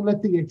careful. Don't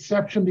let the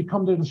exception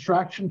become the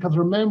distraction. Because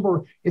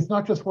remember, it's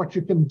not just what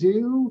you can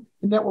do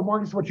in network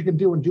marketing, it's what you can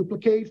do and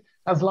duplicate.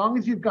 As long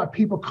as you've got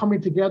people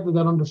coming together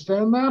that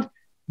understand that,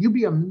 you'll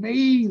be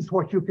amazed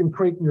what you can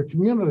create in your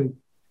community.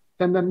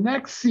 Then the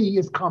next C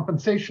is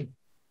compensation.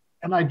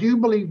 And I do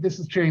believe this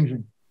is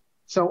changing.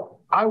 So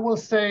I will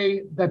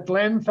say that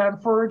Glenn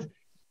Sanford,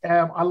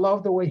 I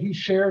love the way he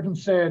shared and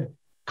said,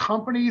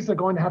 Companies are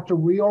going to have to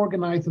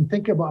reorganize and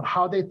think about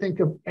how they think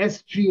of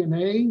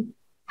SG&A,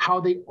 how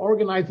they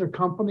organize their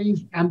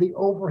companies and the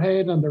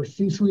overhead and their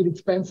C-suite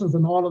expenses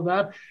and all of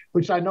that,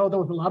 which I know there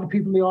was a lot of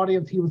people in the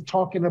audience. He was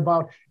talking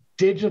about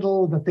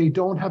digital, that they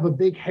don't have a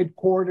big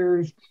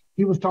headquarters.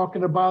 He was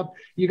talking about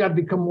you got to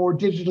become more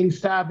digitally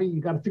savvy.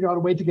 You got to figure out a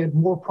way to get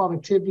more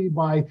productivity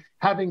by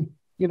having,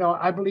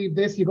 I believe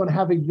this, you're going to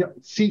have a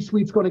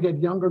C-suite's going to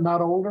get younger,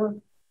 not older.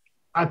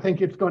 I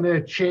think it's going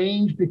to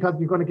change because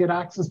you're going to get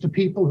access to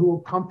people who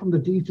will come from the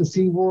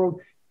D2C world,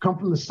 come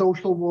from the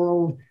social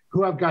world,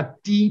 who have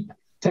got deep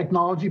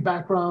technology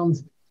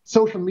backgrounds.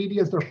 Social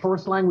media is their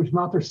first language,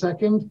 not their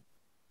second.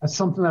 That's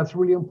something that's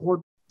really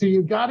important. So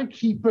you got to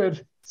keep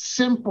it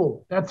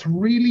simple. That's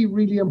really,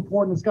 really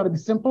important. It's got to be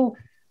simple,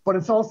 but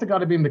it's also got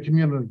to be in the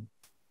community.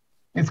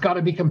 It's got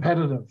to be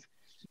competitive.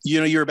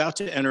 You're about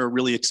to enter a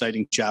really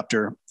exciting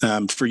chapter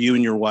for you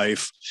and your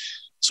wife.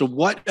 So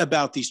what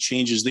about these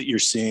changes that you're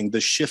seeing,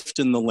 the shift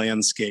in the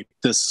landscape,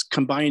 this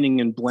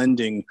combining and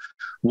blending,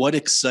 what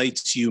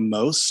excites you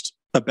most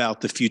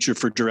about the future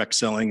for direct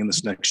selling in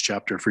this next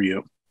chapter for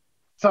you?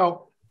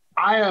 So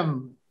I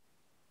am,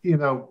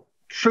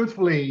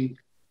 truthfully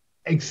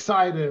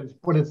excited,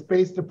 but it's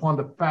based upon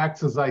the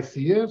facts as I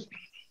see it.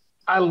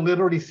 I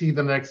literally see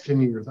the next 10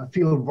 years. I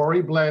feel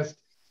very blessed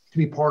to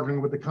be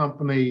partnering with a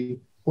company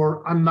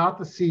where I'm not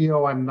the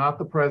CEO, I'm not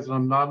the president,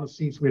 I'm not in the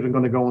C-suite, I'm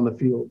going to go in the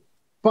field.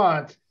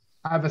 But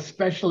I have a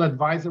special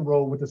advisor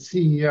role with the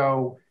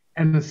CEO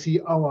and the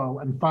COO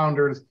and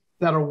founders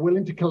that are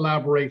willing to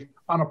collaborate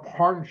on a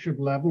partnership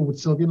level with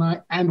Sylvia and I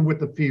and with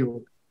the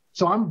field.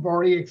 So I'm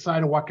very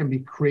excited what can be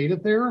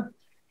created there.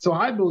 So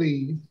I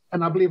believe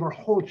our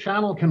whole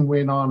channel can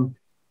win on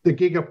the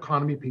gig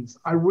economy piece.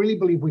 I really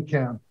believe we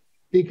can,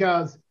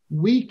 because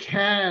we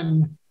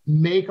can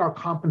make our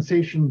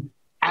compensation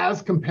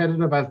as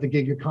competitive as the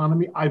gig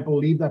economy. I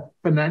believe that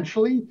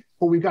financially,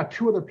 but we've got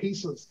two other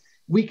pieces.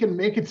 We can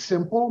make it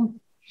simple,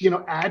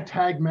 add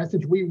tag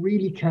message. We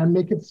really can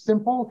make it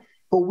simple,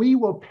 but we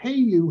will pay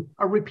you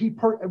a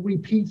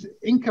repeat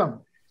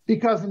income,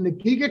 because in the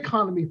gig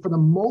economy, for the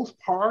most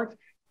part,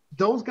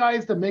 those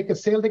guys that make a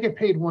sale, they get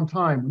paid one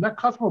time. When that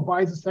customer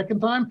buys a second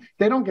time,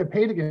 they don't get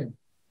paid again.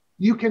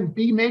 You can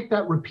make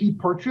that repeat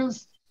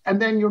purchase,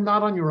 and then you're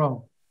not on your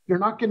own. You're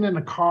not getting in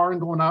a car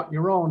and going out on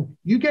your own.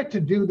 You get to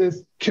do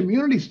this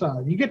community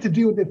style. You get to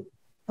do it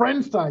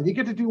friend style. You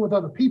get to do it with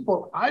other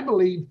people. I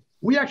believe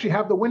we actually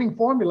have the winning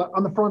formula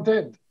on the front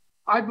end.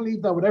 I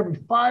believe that with every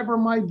fiber of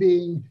my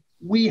being,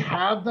 we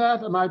have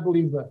that, and I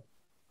believe that.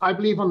 I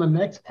believe on the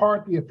next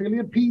part, the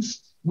affiliate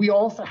piece, we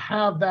also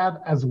have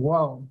that as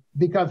well,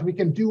 because we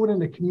can do it in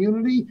the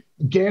community.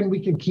 Again, we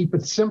can keep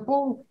it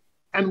simple,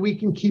 and we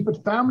can keep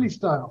it family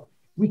style.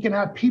 We can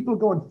have people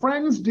going,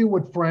 friends do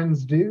what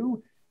friends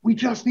do. We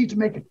just need to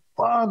make it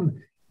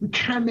fun. We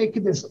can't make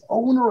it this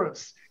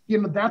onerous.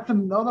 That's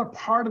another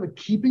part of it,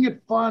 keeping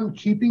it fun,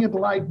 keeping it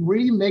light,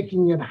 really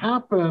making it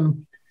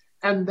happen,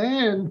 and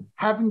then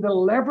having the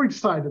leverage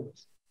side of it.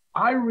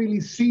 I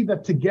really see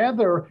that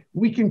together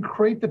we can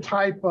create the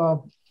type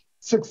of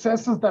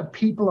successes that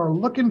people are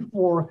looking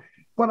for,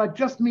 but I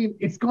just mean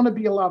it's going to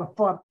be a lot of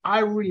fun. I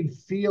really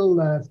feel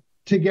that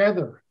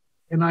together,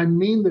 and I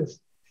mean this,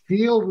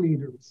 field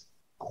leaders,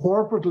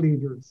 corporate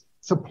leaders,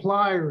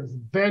 suppliers,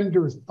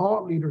 vendors,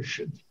 thought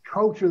leadership,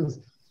 coaches,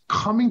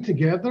 coming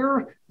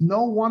together,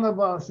 no one of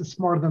us is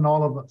smarter than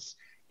all of us.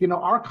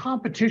 Our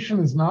competition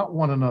is not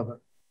one another.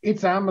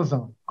 It's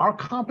Amazon. Our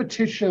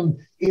competition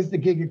is the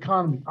gig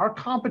economy. Our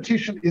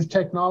competition is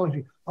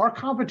technology. Our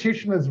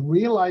competition is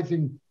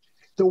realizing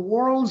the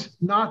world's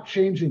not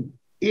changing.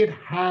 It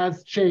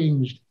has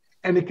changed,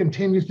 and it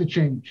continues to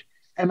change.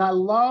 And I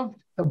love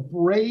the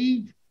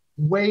brave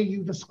way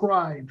you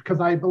described,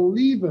 because I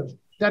believe it,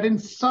 that in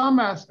some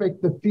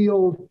aspect, the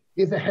field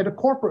is ahead of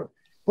corporate.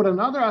 But in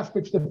other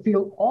aspects, the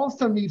field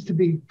also needs to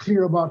be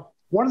clear about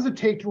what does it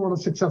take to run a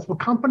successful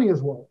company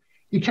as well.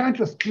 You can't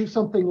just do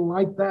something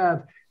like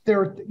that.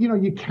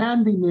 You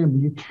can be nimble,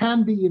 you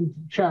can be in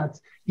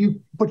chats,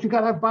 but you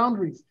got to have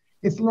boundaries.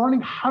 It's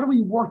learning how do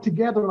we work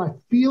together, and I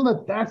feel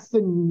that that's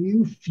the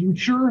new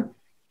future,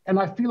 and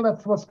I feel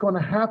that's what's going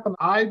to happen.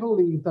 I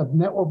believe that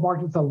network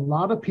marketing is a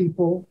lot of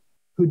people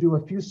who do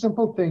a few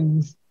simple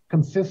things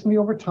consistently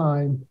over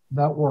time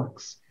that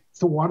works.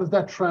 So what does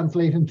that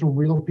translate into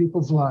real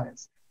people's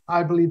lives?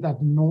 I believe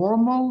that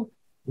normal,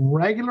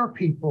 regular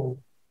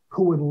people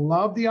who would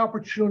love the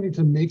opportunity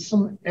to make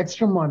some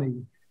extra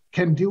money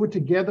can do it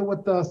together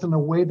with us in a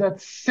way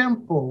that's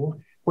simple,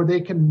 where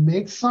they can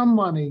make some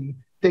money,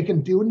 they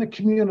can do it in the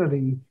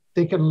community,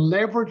 they can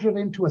leverage it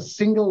into a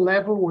single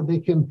level where they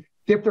can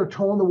dip their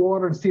toe in the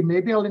water and see,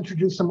 maybe I'll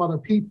introduce some other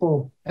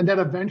people, and then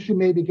eventually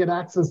maybe get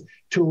access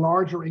to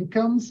larger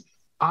incomes.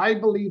 I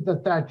believe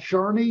that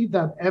journey,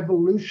 that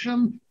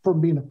evolution from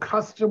being a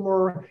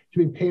customer to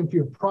being paying for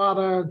your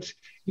product,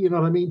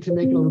 to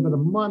making a little bit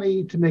of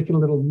money, to making a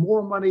little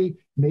more money,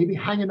 maybe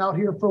hanging out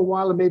here for a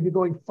while and maybe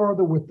going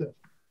further with it.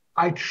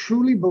 I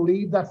truly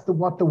believe that's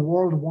what the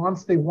world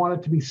wants. They want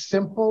it to be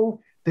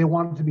simple. They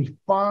want it to be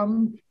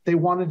fun. They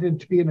wanted it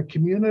to be in a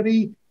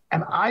community.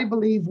 And I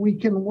believe we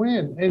can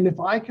win. And if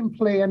I can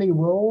play any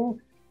role,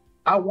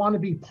 I want to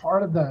be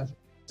part of that.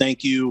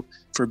 Thank you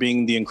for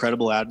being the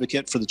incredible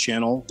advocate for the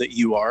channel that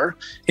you are,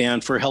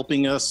 and for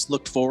helping us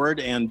look forward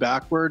and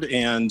backward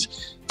and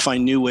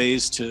find new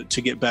ways to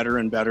get better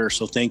and better.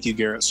 So thank you,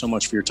 Garrett, so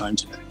much for your time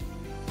today.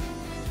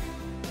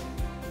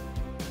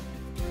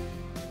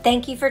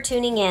 Thank you for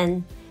tuning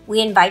in.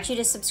 We invite you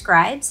to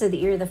subscribe so that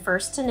you're the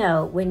first to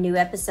know when new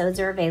episodes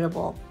are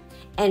available.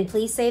 And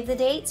please save the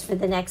dates for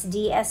the next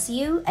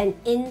DSU, an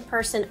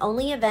in-person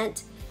only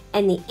event,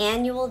 and the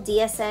annual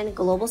DSN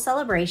Global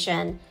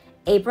Celebration,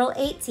 April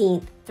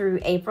 18th through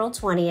April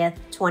 20th,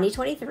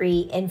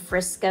 2023 in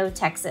Frisco,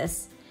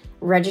 Texas.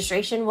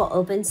 Registration will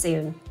open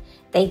soon.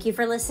 Thank you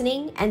for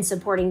listening and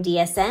supporting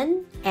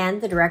DSN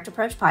and the Direct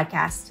Approach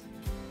Podcast.